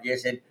on, Rocky, I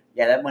said,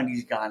 yeah, that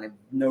money's gone in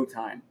no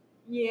time.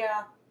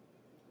 Yeah,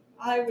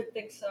 I would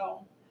think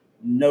so.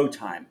 No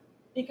time.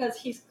 Because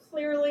he's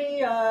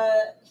clearly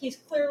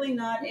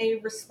not a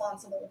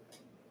responsible.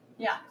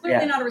 Yeah,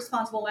 clearly not a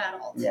responsible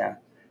adult. Yeah,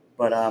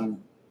 but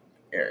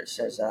here it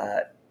says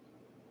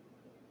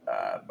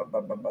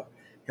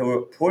he'll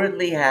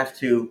reportedly have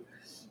to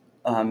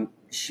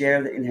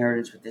share the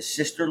inheritance with his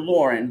sister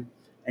Lauren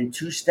and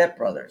two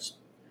stepbrothers.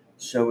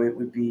 So it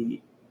would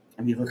be,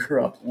 let me look her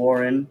up,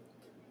 Lauren.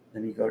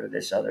 Let me go to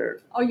this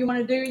other. Oh, you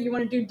want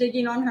to do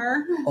digging on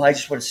her? Oh, I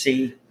just want to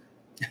see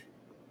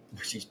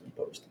where she's been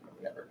posting or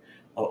whatever.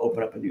 I'll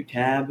open up a new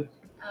tab.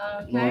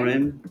 Okay.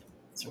 Lauren.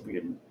 It's a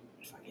weird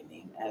fucking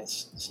name.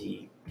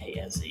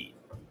 S-Z-A-S-E.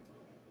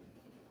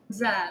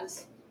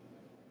 Zaz.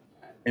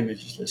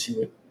 Images. Let's see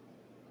what.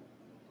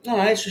 All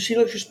right, so she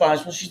looks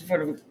responsible. She's in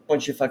front of a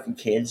bunch of fucking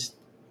kids.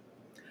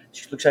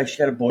 She looks like she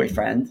got a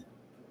boyfriend.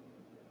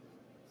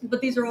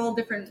 But these are all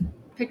different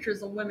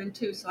pictures of women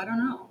too, so I don't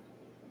know.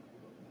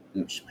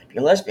 She might be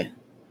a lesbian.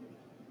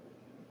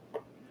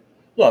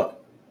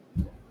 Look,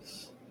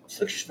 she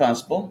looks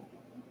responsible.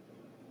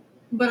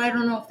 But I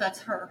don't know if that's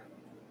her.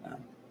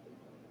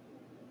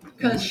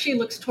 Because she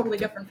looks totally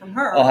different from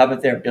her. Oh, how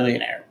about they're a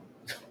billionaire?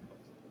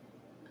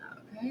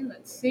 Okay,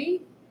 let's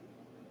see.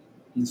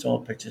 It's all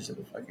pictures of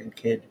a fucking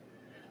kid.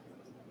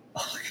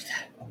 Oh, look at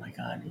that. Oh, my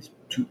God.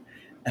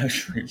 I'm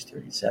sure he's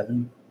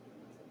 37.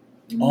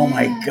 Man. Oh,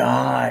 my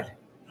God.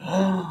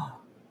 Oh,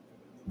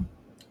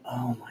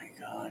 my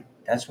God.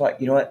 That's why,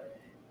 you know what?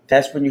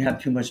 That's when you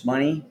have too much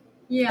money.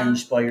 Yeah. And you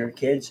spoil your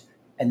kids,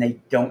 and they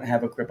don't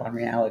have a grip on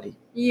reality.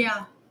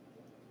 Yeah.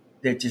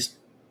 They're just,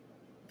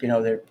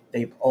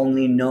 they've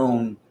only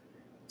known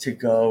to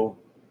go,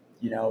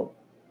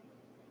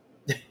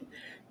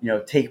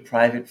 take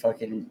private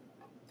fucking,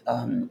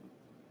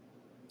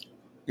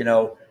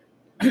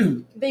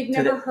 they've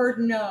never heard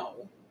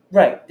no.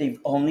 Right. They've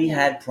only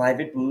had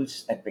private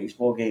booths at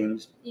baseball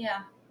games.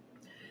 Yeah.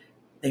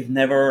 They've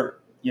never,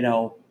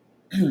 yeah.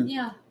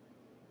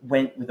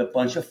 went with a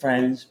bunch of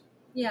friends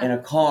in a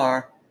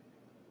car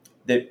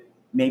that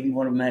maybe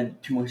one of them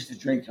had too much to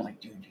drink. I'm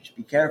like, dude, just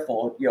be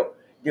careful.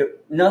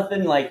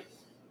 Nothing like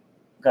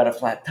got a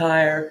flat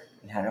tire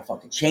and had to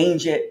fucking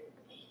change it.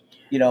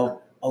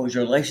 Oh, is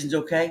your license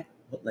okay?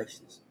 What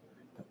license?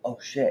 Oh,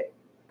 shit.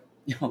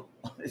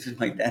 This is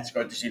my dad's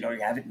car. Does you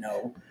have it?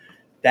 No.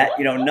 That,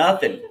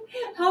 nothing.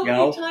 How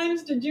many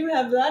times did you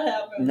have that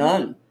happen?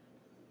 None.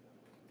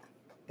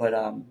 But,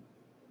 let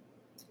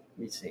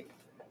me see.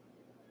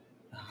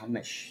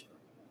 Hamish.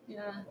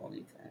 Yeah.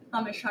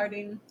 Hamish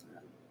Harding.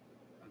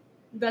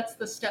 That's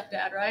the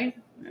stepdad, right?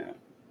 Yeah.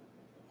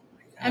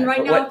 And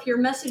right now, if you're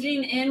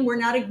messaging in, we're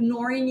not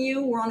ignoring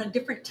you. We're on a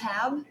different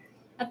tab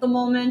at the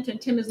moment, and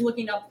Tim is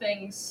looking up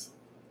things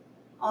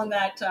on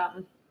that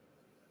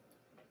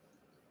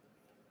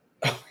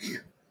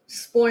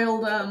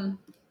spoiled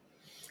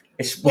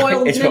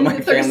Spoiled it's what my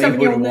family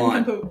 37-year-old would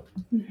want. nincompoop.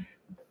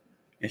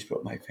 It's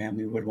what my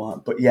family would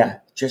want. But yeah,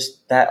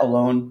 just that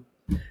alone.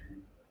 Yeah.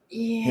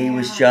 He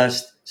was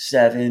just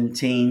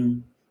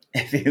 17,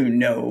 if you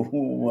know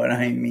what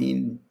I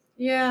mean.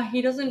 Yeah,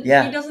 he doesn't.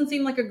 Yeah. He doesn't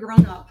seem like a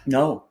grown up.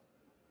 No,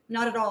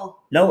 Not at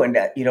all. no, and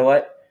that, you know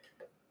what?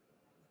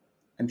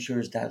 I'm sure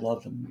his dad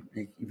loved him,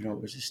 even though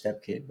it was his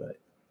stepkid. But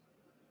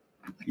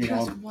you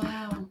know,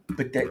 Wow.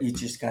 but that you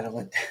just gotta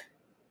let.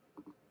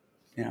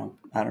 You know,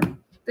 I don't know.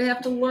 They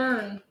have to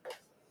learn.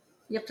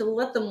 You have to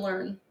let them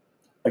learn.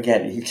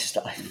 Again, I just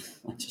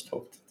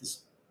hope that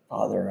this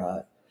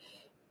father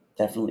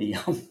definitely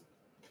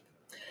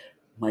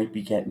might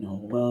be getting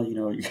old. Well, you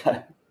know, you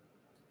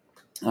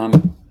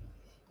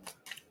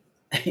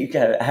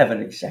gotta have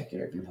an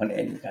executor if you want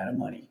any kind of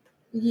money.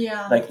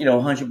 Yeah. Like, you know,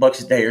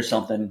 $100 a day or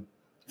something.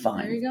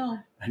 Fine. There you go.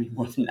 Any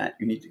more than that,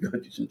 you need to go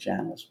through some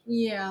channels.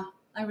 Yeah,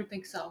 I would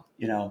think so.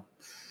 You know,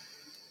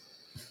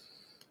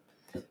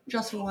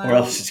 Just wow. or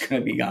else it's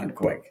going to be gone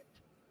quick,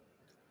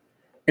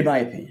 in my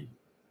opinion.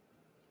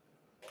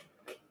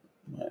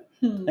 But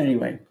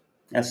anyway,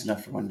 that's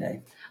enough for one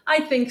day.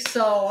 I think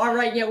so. All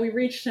right. Yeah, we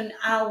reached an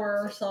hour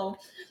or so.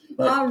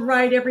 But, all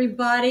right,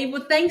 everybody.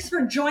 Well, thanks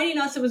for joining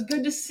us. It was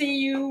good to see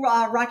you,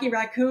 Rocky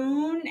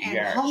Raccoon and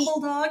Yes. Humble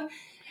Dog.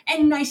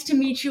 And nice to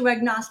meet you,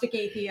 Agnostic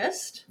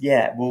Atheist.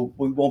 Yeah,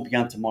 we won't be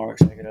on tomorrow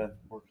because I got to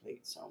work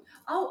late. So.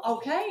 Oh,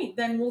 okay.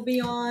 Then we'll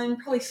be on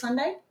probably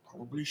Sunday.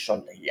 Probably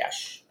Sunday,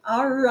 yes.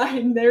 All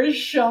right, there's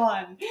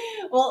Sean.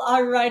 Well,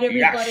 all right,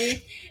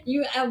 everybody.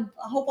 Yes. I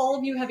hope all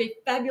of you have a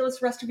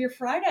fabulous rest of your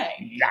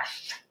Friday.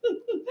 Yes.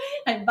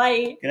 And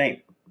bye. Good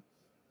night.